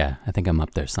 Yeah, I think I'm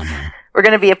up there somewhere. We're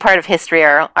going to be a part of history,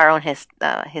 our own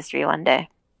history one day.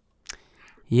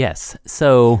 Yes.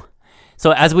 So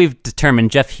as we've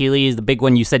determined, Jeff Healey is the big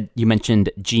one. You mentioned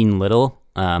Jean Little.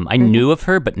 I knew of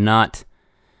her, but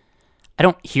I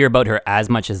don't hear about her as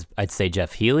much as I'd say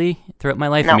Jeff Healey throughout my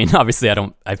life. No. I mean, obviously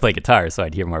I play guitar, so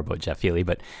I'd hear more about Jeff Healey,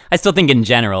 but I still think in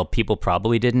general, people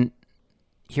probably didn't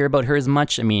hear about her as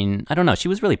much. I mean, I don't know. She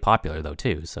was really popular though,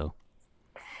 too, so.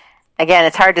 Again,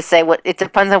 it's hard to say it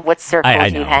depends on what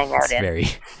circles you hang out it's in. Very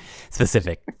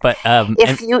specific, but,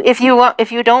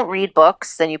 if you don't read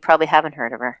books, then you probably haven't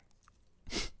heard of her.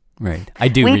 Right. I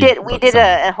do. We did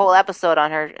a whole episode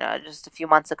on her just a few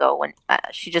months ago when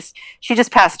she just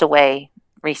passed away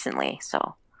recently.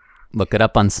 So look it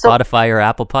up on Spotify or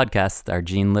Apple Podcasts. Our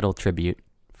Jean Little tribute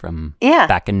from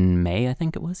back in May, I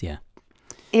think it was. Yeah.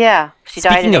 Yeah. She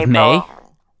died in April. Speaking of May,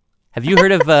 have you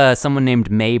heard of someone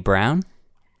named Mae Brown?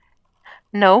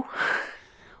 No.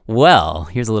 Well,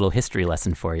 here's a little history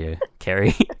lesson for you,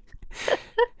 Carrie.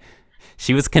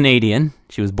 She was Canadian.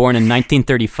 She was born in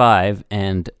 1935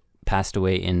 and passed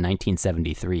away in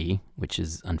 1973, which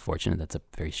is unfortunate. That's a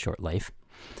very short life.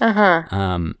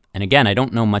 And again, I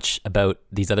don't know much about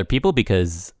these other people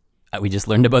because we just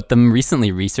learned about them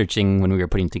recently researching when we were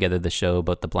putting together the show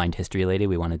about the blind history lady.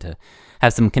 We wanted to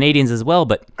have some Canadians as well,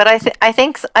 but I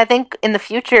think in the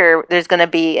future there's going to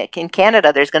be in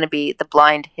Canada there's going to be the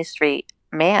blind history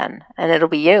man, and it'll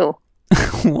be you.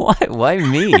 Why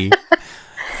me?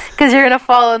 Because you're going to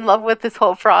fall in love with this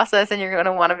whole process and you're going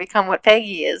to want to become what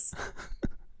Peggy is.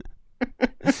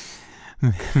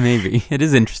 Maybe. It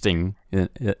is interesting in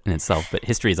itself, but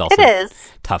history is also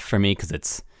tough for me because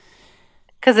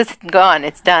it's gone.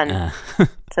 It's done.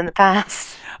 It's in the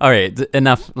past. All right,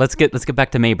 enough. Let's get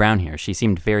back to Mae Brown here. She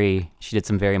did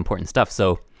some very important stuff.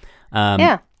 So,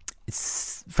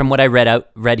 from what I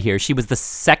read here, she was the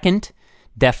second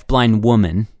deafblind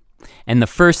woman and the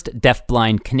first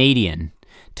deafblind Canadian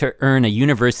to earn a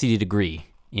university degree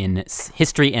in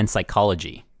history and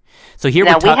psychology. So here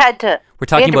we had to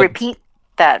repeat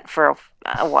that for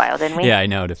a while, didn't we? Yeah, I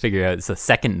know, to figure out it's the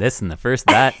second this and the first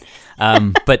that.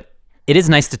 But it is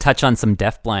nice to touch on some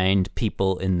deafblind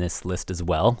people in this list as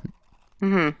well.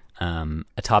 Mm-hmm.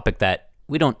 A topic that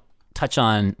we haven't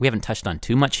touched on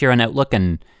too much here on Outlook,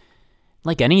 and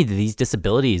like any of these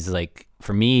disabilities, like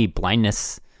for me,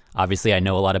 blindness, obviously I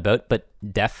know a lot about, but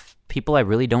deaf people I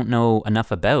really don't know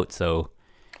enough about. So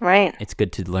it's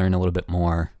good to learn a little bit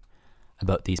more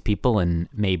about these people and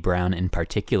Mae Brown in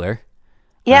particular.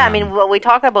 Yeah, I mean, when we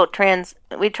talk about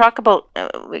we talk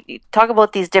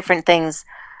about these different things.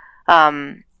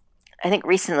 I think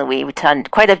recently we've done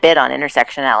quite a bit on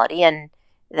intersectionality, and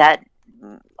that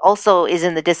also is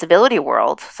in the disability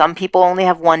world. Some people only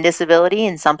have one disability,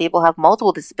 and some people have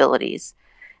multiple disabilities.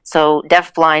 So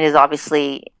deafblind is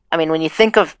obviously, I mean, when you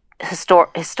think of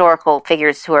historical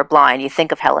figures who are blind, you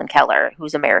think of Helen Keller,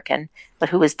 who's American, but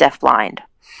who is deafblind,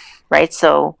 right?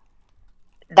 So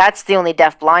that's the only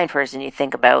deafblind person you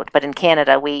think about. But in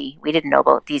Canada, we didn't know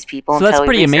about these people. So that's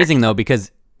pretty amazing, though,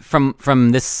 because from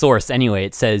this source anyway,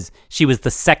 it says she was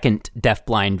the second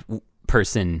deafblind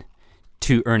person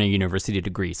to earn a university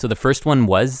degree. So the first one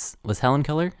was Helen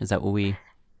Keller? Is that what we...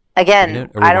 Again,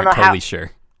 I don't know totally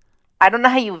sure. I don't know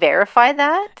how you verify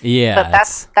that. Yeah, but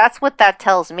that's what that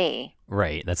tells me.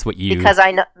 Right, that's what you... Because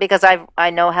I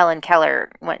know Helen Keller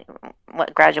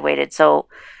graduated, so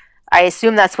I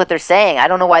assume that's what they're saying. I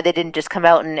don't know why they didn't just come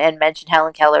out and mention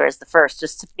Helen Keller as the first,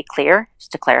 just to be clear,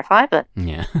 just to clarify, but...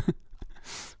 Yeah.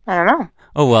 I don't know.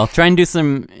 Oh, well, try and do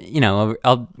some, we're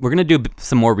going to do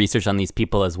some more research on these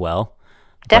people as well.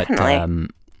 Definitely.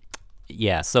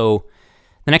 But, so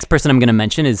the next person I'm going to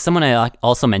mention is someone I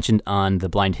also mentioned on the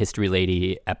Blind History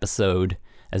Lady episode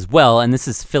as well, and this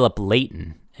is Philip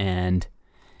Layton. And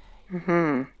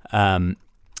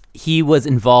he was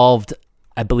involved,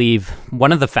 I believe,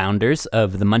 one of the founders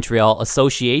of the Montreal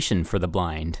Association for the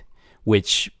Blind,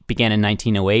 which began in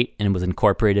 1908 and was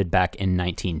incorporated back in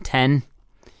 1910.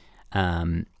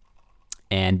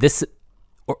 And this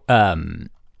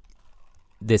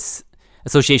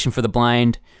Association for the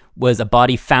Blind was a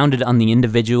body founded on the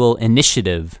individual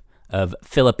initiative of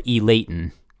Philip E.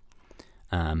 Layton,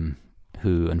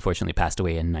 who unfortunately passed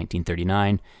away in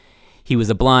 1939. He was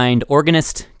a blind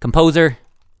organist, composer,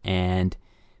 and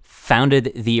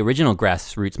founded the original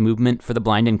grassroots movement for the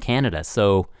blind in Canada.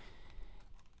 So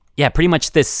yeah, pretty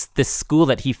much this school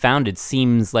that he founded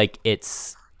seems like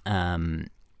it's a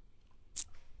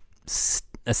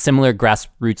similar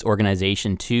grassroots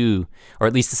organization to, or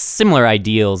at least similar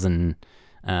ideals and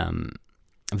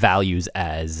values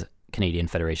as Canadian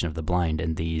Federation of the Blind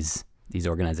and these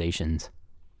organizations.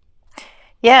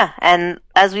 Yeah, and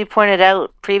as we pointed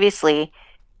out previously,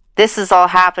 this is all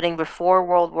happening before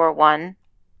World War I.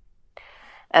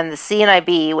 And the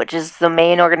CNIB, which is the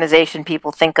main organization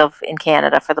people think of in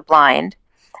Canada for the blind,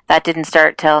 that didn't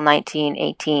start till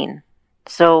 1918.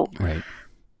 So, right.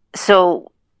 So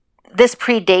this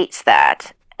predates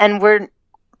that, and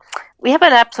we have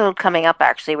an episode coming up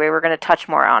actually where we're going to touch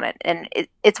more on it, and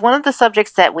it's one of the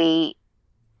subjects that we're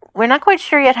not quite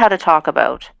sure yet how to talk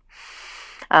about.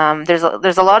 There's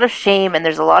a lot of shame, and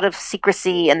there's a lot of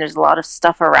secrecy, and there's a lot of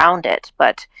stuff around it,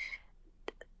 but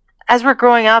as we're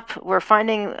growing up, we're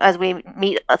finding as we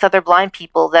meet with other blind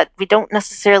people that we don't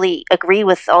necessarily agree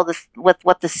with all this, with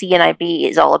what the CNIB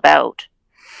is all about.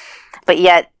 But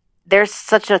yet, there's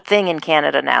such a thing in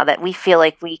Canada now that we feel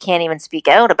like we can't even speak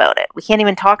out about it. We can't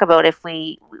even talk about it if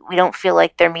we don't feel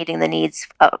like they're meeting the needs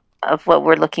of what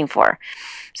we're looking for.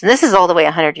 So this is all the way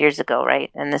 100 years ago,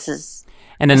 right? And this is...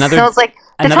 And another... So it's like,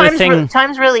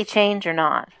 times really change or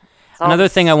not? Another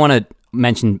thing I want to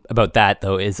mention about that,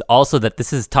 though, is also that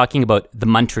this is talking about the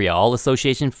Montreal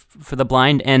Association for the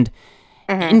Blind, and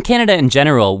in Canada in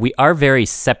general, we are very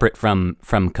separate from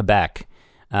Quebec,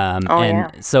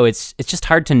 so it's just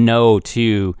hard to know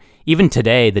even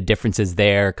today the differences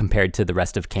there compared to the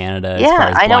rest of Canada. Yeah, as far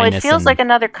as I know, it blindness feels like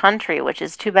another country, which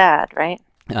is too bad, right?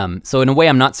 So in a way,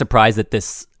 I'm not surprised that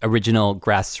this original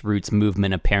grassroots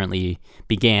movement apparently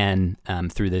began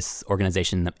through this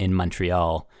organization in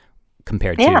Montreal,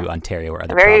 compared to Ontario or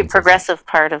other very provinces. Progressive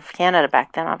part of Canada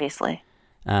back then, obviously.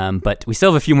 But we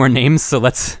still have a few more names, so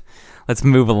let's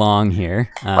move along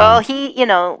here. Well, his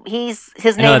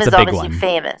name is obviously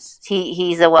famous.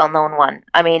 He's a well-known one.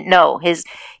 I mean, no,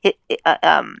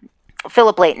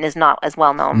 Philip Layton is not as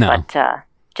well-known, but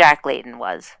Jack Layton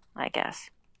was, I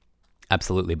guess.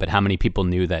 Absolutely, but how many people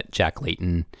knew that Jack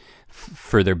Layton,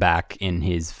 further back in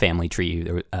his family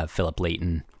tree, Philip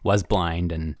Layton was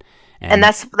blind, and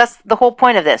that's the whole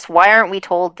point of this. Why aren't we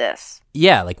told this?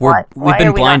 Yeah, like we've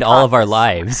been blind all of our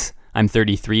lives. I'm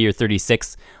 33 or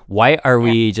 36. Why are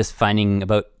we just finding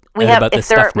about this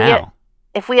stuff now?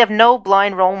 If we have no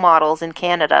blind role models in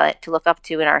Canada to look up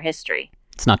to in our history,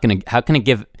 it's not going to. How can it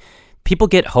give people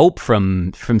get hope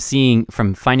from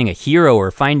finding a hero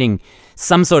or finding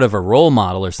some sort of a role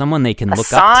model or someone they can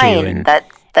look up to, and that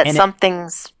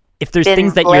something's. If there's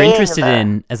things that you're interested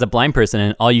in as a blind person,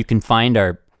 and all you can find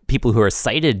are people who are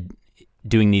sighted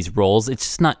doing these roles,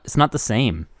 it's not the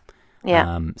same.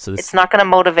 Yeah. So it's not going to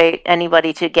motivate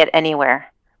anybody to get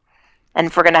anywhere. And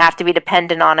if we're going to have to be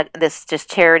dependent on this just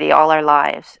charity all our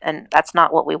lives, and that's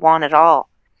not what we want at all.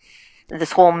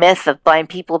 This whole myth of blind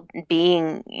people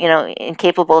being,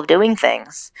 incapable of doing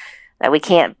things, that we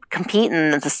can't compete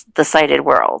in the sighted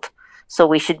world. So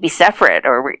we should be separate,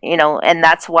 and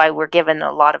that's why we're given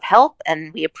a lot of help,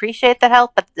 and we appreciate that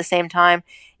help, but at the same time,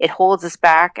 it holds us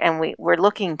back, and we're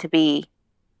looking to be,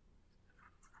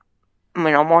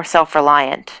 more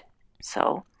self-reliant.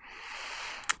 So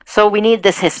we need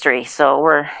this history, so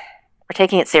we're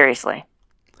taking it seriously.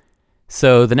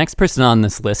 So the next person on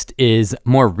this list is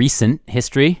more recent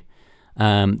history.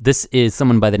 This is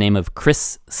someone by the name of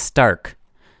Chris Stark,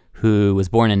 who was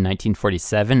born in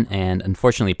 1947 and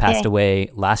unfortunately passed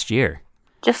away last year.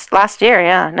 Just last year,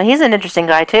 yeah. Now, he's an interesting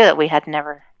guy, too, that we had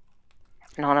never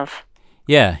known of.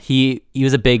 Yeah, he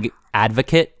was a big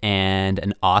advocate and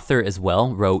an author as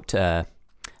well, wrote a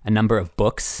number of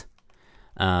books.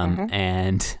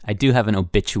 And I do have an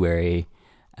obituary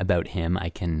about him. I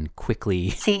can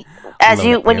quickly see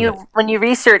when you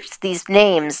research these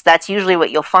names, that's usually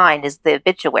what you'll find is the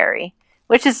obituary,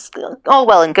 which is all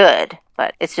well and good,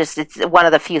 but it's one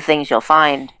of the few things you'll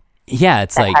find. Yeah,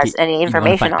 it's like has any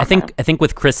information on I think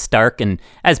with Chris Stark, and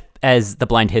as the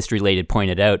Blind History Lady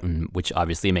pointed out, and which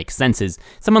obviously makes sense, is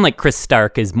someone like Chris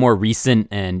Stark is more recent,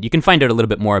 and you can find out a little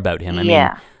bit more about him. I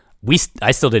mean,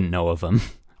 I still didn't know of him,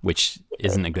 which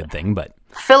isn't a good thing, but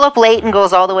Philip Layton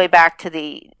goes all the way back to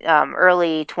the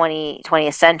early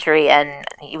 20th century, and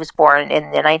he was born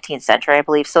in the 19th century, I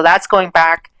believe. So that's going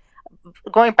back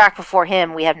before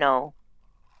him. We don't know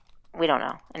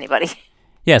anybody.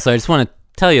 Yeah, so I just want to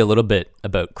tell you a little bit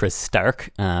about Chris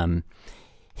Stark.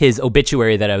 His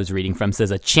obituary that I was reading from says,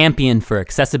 a champion for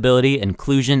accessibility,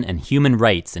 inclusion, and human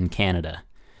rights in Canada.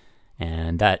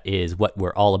 And that is what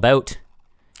we're all about.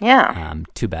 Yeah.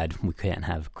 Too bad we can't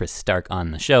have Chris Stark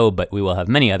on the show, but we will have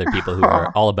many other people who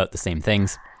are all about the same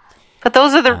things. But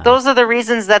those are the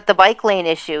reasons that the bike lane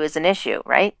issue is an issue,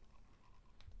 right?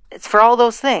 It's for all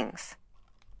those things.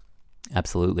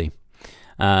 Absolutely.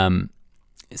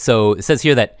 So it says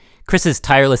here that Chris's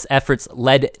tireless efforts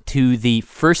led to the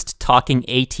first talking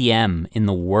ATM in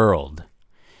the world,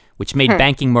 which made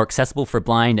banking more accessible for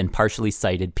blind and partially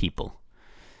sighted people.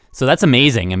 So that's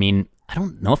amazing. I mean, I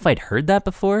don't know if I'd heard that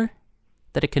before,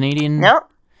 that a Canadian came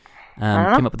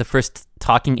up with the first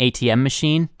talking ATM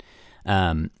machine.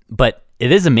 But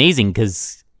it is amazing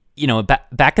because, you know,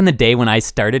 back in the day when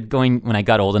I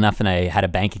got old enough and I had a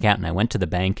bank account and I went to the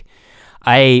bank,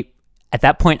 at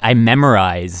that point I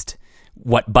memorized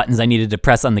what buttons I needed to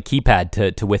press on the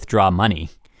keypad to withdraw money.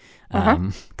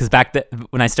 Because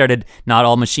when I started, not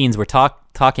all machines were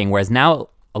talking, whereas now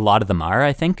a lot of them are,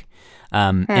 I think.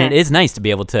 And it is nice to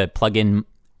be able to plug in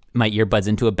my earbuds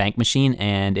into a bank machine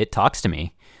and it talks to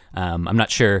me. I'm not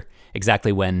sure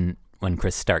exactly when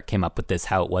Chris Stark came up with this,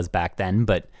 how it was back then,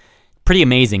 but pretty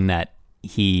amazing that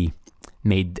he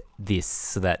made this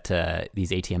so that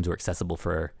these ATMs were accessible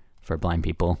for blind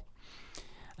people.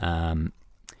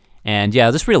 And yeah,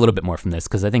 I'll just read a little bit more from this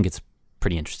because I think it's a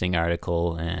pretty interesting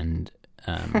article and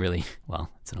really, well,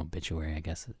 it's an obituary, I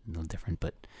guess, a little different,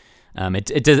 but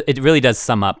it really does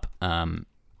sum up the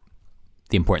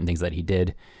important things that he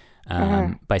did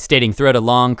by stating throughout a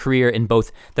long career in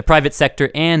both the private sector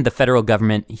and the federal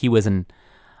government, he was an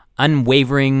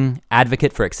unwavering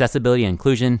advocate for accessibility and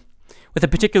inclusion with a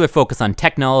particular focus on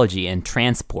technology and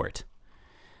transport.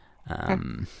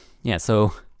 Yeah,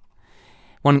 so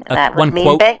one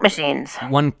quote, bank machines.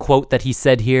 One quote that he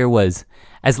said here was,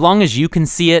 "As long as you can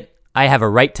see it, I have a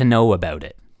right to know about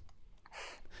it."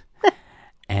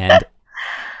 And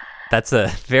that's a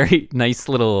very nice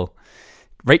little,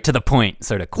 right to the point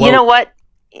sort of quote. You know what?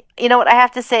 I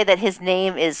have to say that his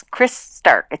name is Chris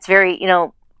Stark. It's very,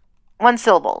 one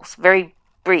syllable, very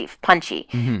brief, punchy.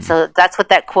 So that's what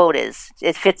that quote is.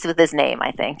 It fits with his name,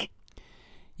 I think.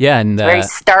 Yeah, and it's a very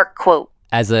stark quote.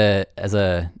 As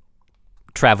a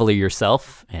traveler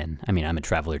yourself, and I mean I'm a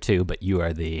traveler too, but you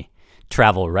are the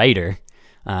travel writer.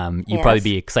 You'd probably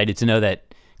be excited to know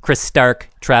that Chris Stark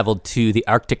traveled to the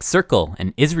Arctic Circle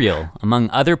and Israel, among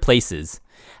other places,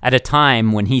 at a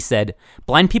time when he said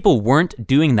blind people weren't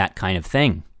doing that kind of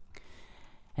thing.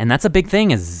 And that's a big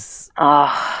thing,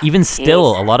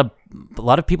 still a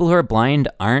lot of people who are blind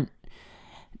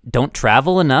don't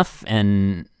travel enough.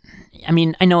 And I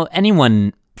mean, I know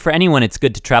for anyone it's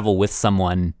good to travel with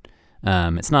someone.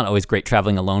 It's not always great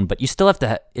traveling alone, but you still have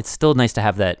to it's still nice to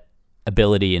have that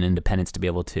ability and independence to be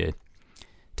able to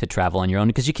travel on your own,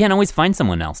 because you can't always find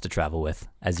someone else to travel with,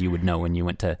 as you would know when you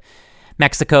went to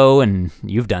Mexico, and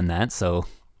you've done that. So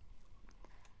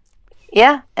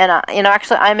yeah, and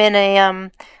actually I'm in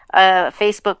a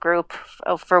Facebook group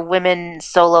for women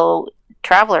solo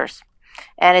travelers,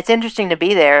 and it's interesting to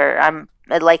be there. I'm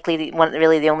likely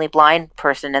the only blind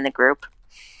person in the group,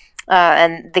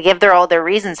 and they give all their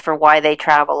reasons for why they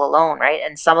travel alone, right?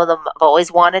 And some of them have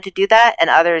always wanted to do that,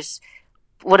 and others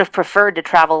would have preferred to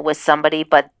travel with somebody,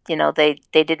 but they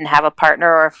didn't have a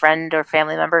partner or a friend or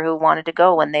family member who wanted to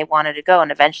go when they wanted to go,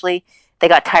 and eventually they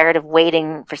got tired of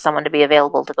waiting for someone to be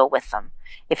available to go with them.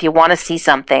 If you want to see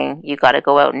something, you got to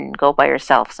go out and go by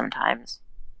yourself sometimes.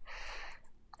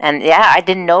 And yeah, I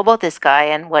didn't know about this guy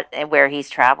and where he's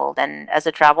traveled, and as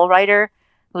a travel writer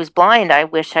who's blind, I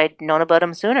wish I'd known about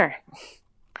him sooner.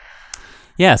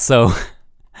 Yeah, so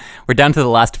we're down to the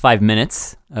last 5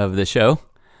 minutes of the show.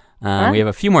 We have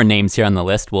a few more names here on the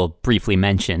list we'll briefly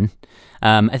mention.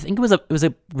 I think it was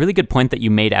a really good point that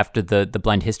you made after the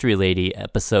Blind History Lady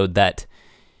episode, that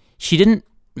she didn't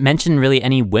mention really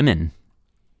any women.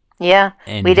 Yeah,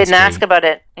 we didn't ask about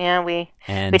it. Yeah, we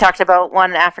talked about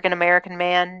one African American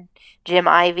man, Jim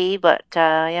Ivey, but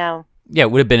yeah. Yeah,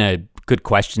 it would have been a good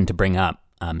question to bring up.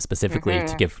 Specifically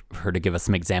to give us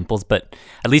some examples, but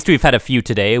at least we've had a few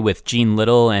today with Jean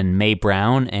Little and Mae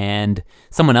Brown, and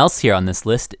someone else here on this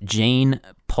list, Jane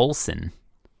Polson.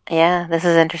 Yeah, this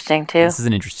is interesting too. This is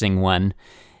an interesting one.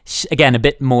 Again, a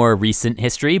bit more recent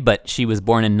history, but she was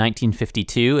born in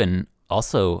 1952 and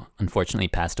also unfortunately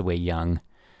passed away young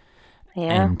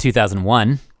in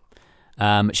 2001.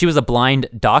 She was a blind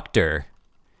doctor.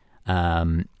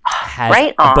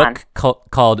 Has a book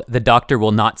called "The Doctor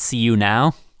Will Not See You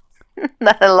Now."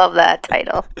 I love that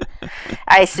title.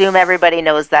 I assume everybody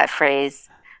knows that phrase.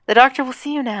 The doctor will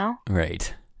see you now.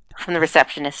 Right. From the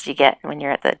receptionist you get when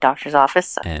you're at the doctor's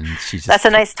office. And that's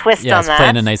a nice twist on that.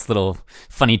 Playing a nice little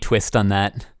funny twist on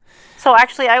that. So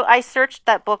actually, I searched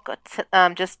that book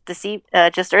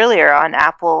just earlier on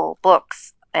Apple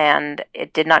Books, and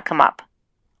it did not come up.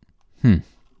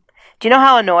 Do you know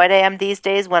how annoyed I am these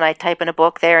days when I type in a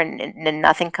book there and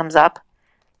nothing comes up?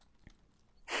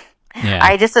 Yeah.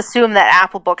 I just assume that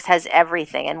Apple Books has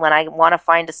everything, and when I want to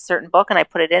find a certain book and I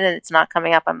put it in and it's not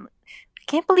coming up, I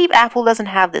can't believe Apple doesn't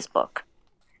have this book.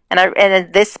 And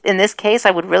in this case,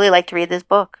 I would really like to read this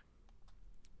book.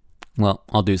 Well,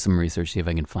 I'll do some research, see if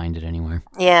I can find it anywhere.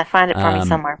 Yeah, find it for me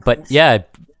somewhere. But please. yeah,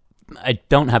 I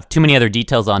don't have too many other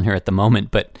details on her at the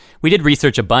moment, but we did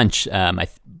research a bunch.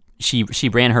 She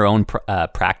ran her own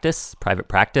private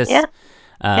practice.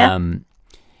 Yeah.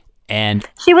 And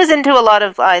she was into a lot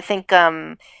of, I think,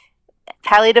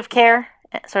 palliative care,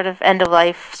 sort of end of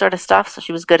life sort of stuff. So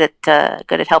she was good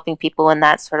at helping people in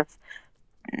that sort of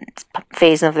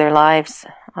phase of their lives.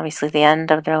 Obviously, the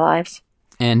end of their lives.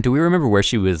 And do we remember where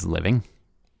she was living?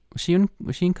 Was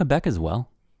she in Quebec as well?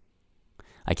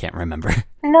 I can't remember.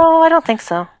 No, I don't think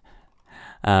so.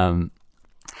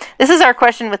 This is our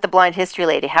question with the blind history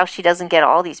lady, how she doesn't get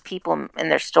all these people and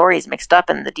their stories mixed up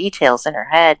and the details in her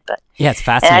head. But yeah, it's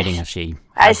fascinating how she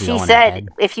as she said,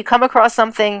 if you come across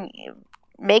something,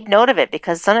 make note of it,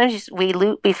 because sometimes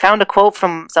we found a quote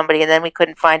from somebody and then we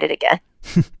couldn't find it again.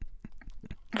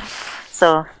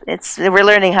 So we're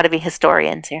learning how to be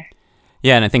historians here.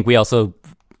 Yeah, and I think we also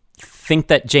think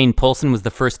that Jane Polson was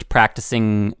the first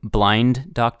practicing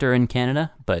blind doctor in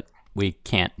Canada, but we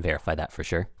can't verify that for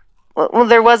sure. Well,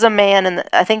 there was a man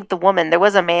there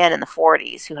was a man in the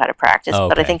 40s who had a practice, Oh,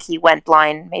 but I okay. think he went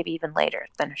blind maybe even later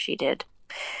than she did.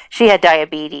 She had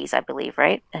diabetes, I believe,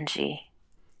 right? And she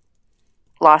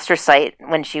lost her sight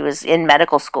when she was in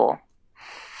medical school.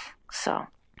 So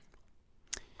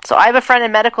I have a friend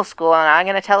in medical school, and I'm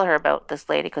going to tell her about this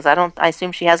lady because I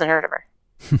assume she hasn't heard of her.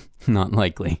 Not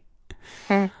likely.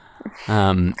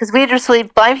 Because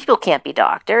blind people can't be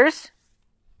doctors.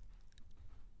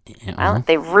 Yeah, Well, if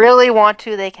they really want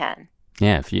to, they can.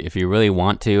 yeah, if you really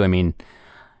want to, I mean,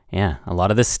 yeah, a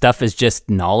lot of this stuff is just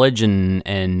knowledge and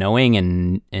knowing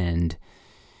and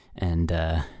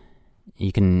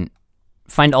you can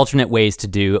find alternate ways to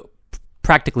do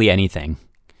practically anything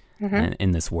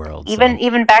in this world.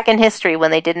 Even back in history,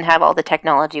 when they didn't have all the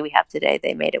technology we have today,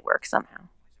 they made it work somehow.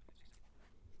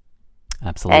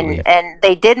 Absolutely. And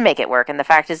they did make it work, and the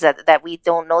fact is that we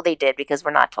don't know they did because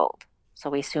we're not told. So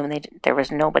we assume there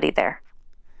was nobody there.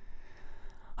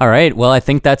 All right, well, I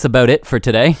think that's about it for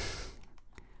today.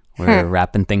 We're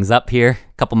wrapping things up here. A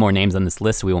couple more names on this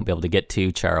list we won't be able to get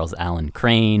to. Charles Allen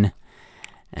Crane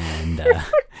and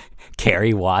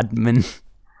Carrie Wadman.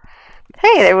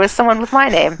 Hey, there was someone with my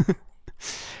name.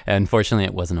 Unfortunately,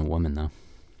 it wasn't a woman, though.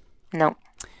 No.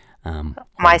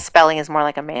 My spelling is more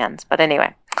like a man's. But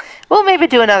anyway, we'll maybe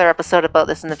do another episode about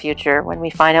this in the future when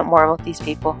we find out more about these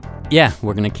people. Yeah,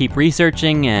 we're going to keep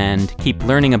researching and keep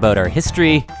learning about our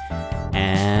history.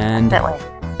 And Definitely.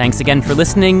 thanks again for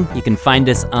listening. You can find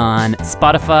us on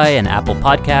Spotify and Apple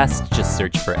Podcasts. Just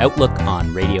search for Outlook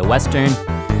on Radio Western.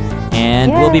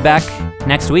 And we'll be back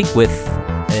next week with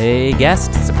a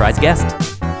surprise guest.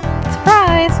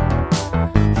 Surprise!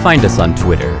 Find us on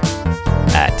Twitter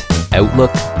at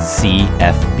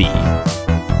OutlookCFB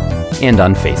and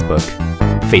on Facebook,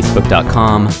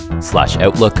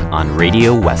 facebook.com/Outlook on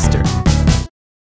Radio Western.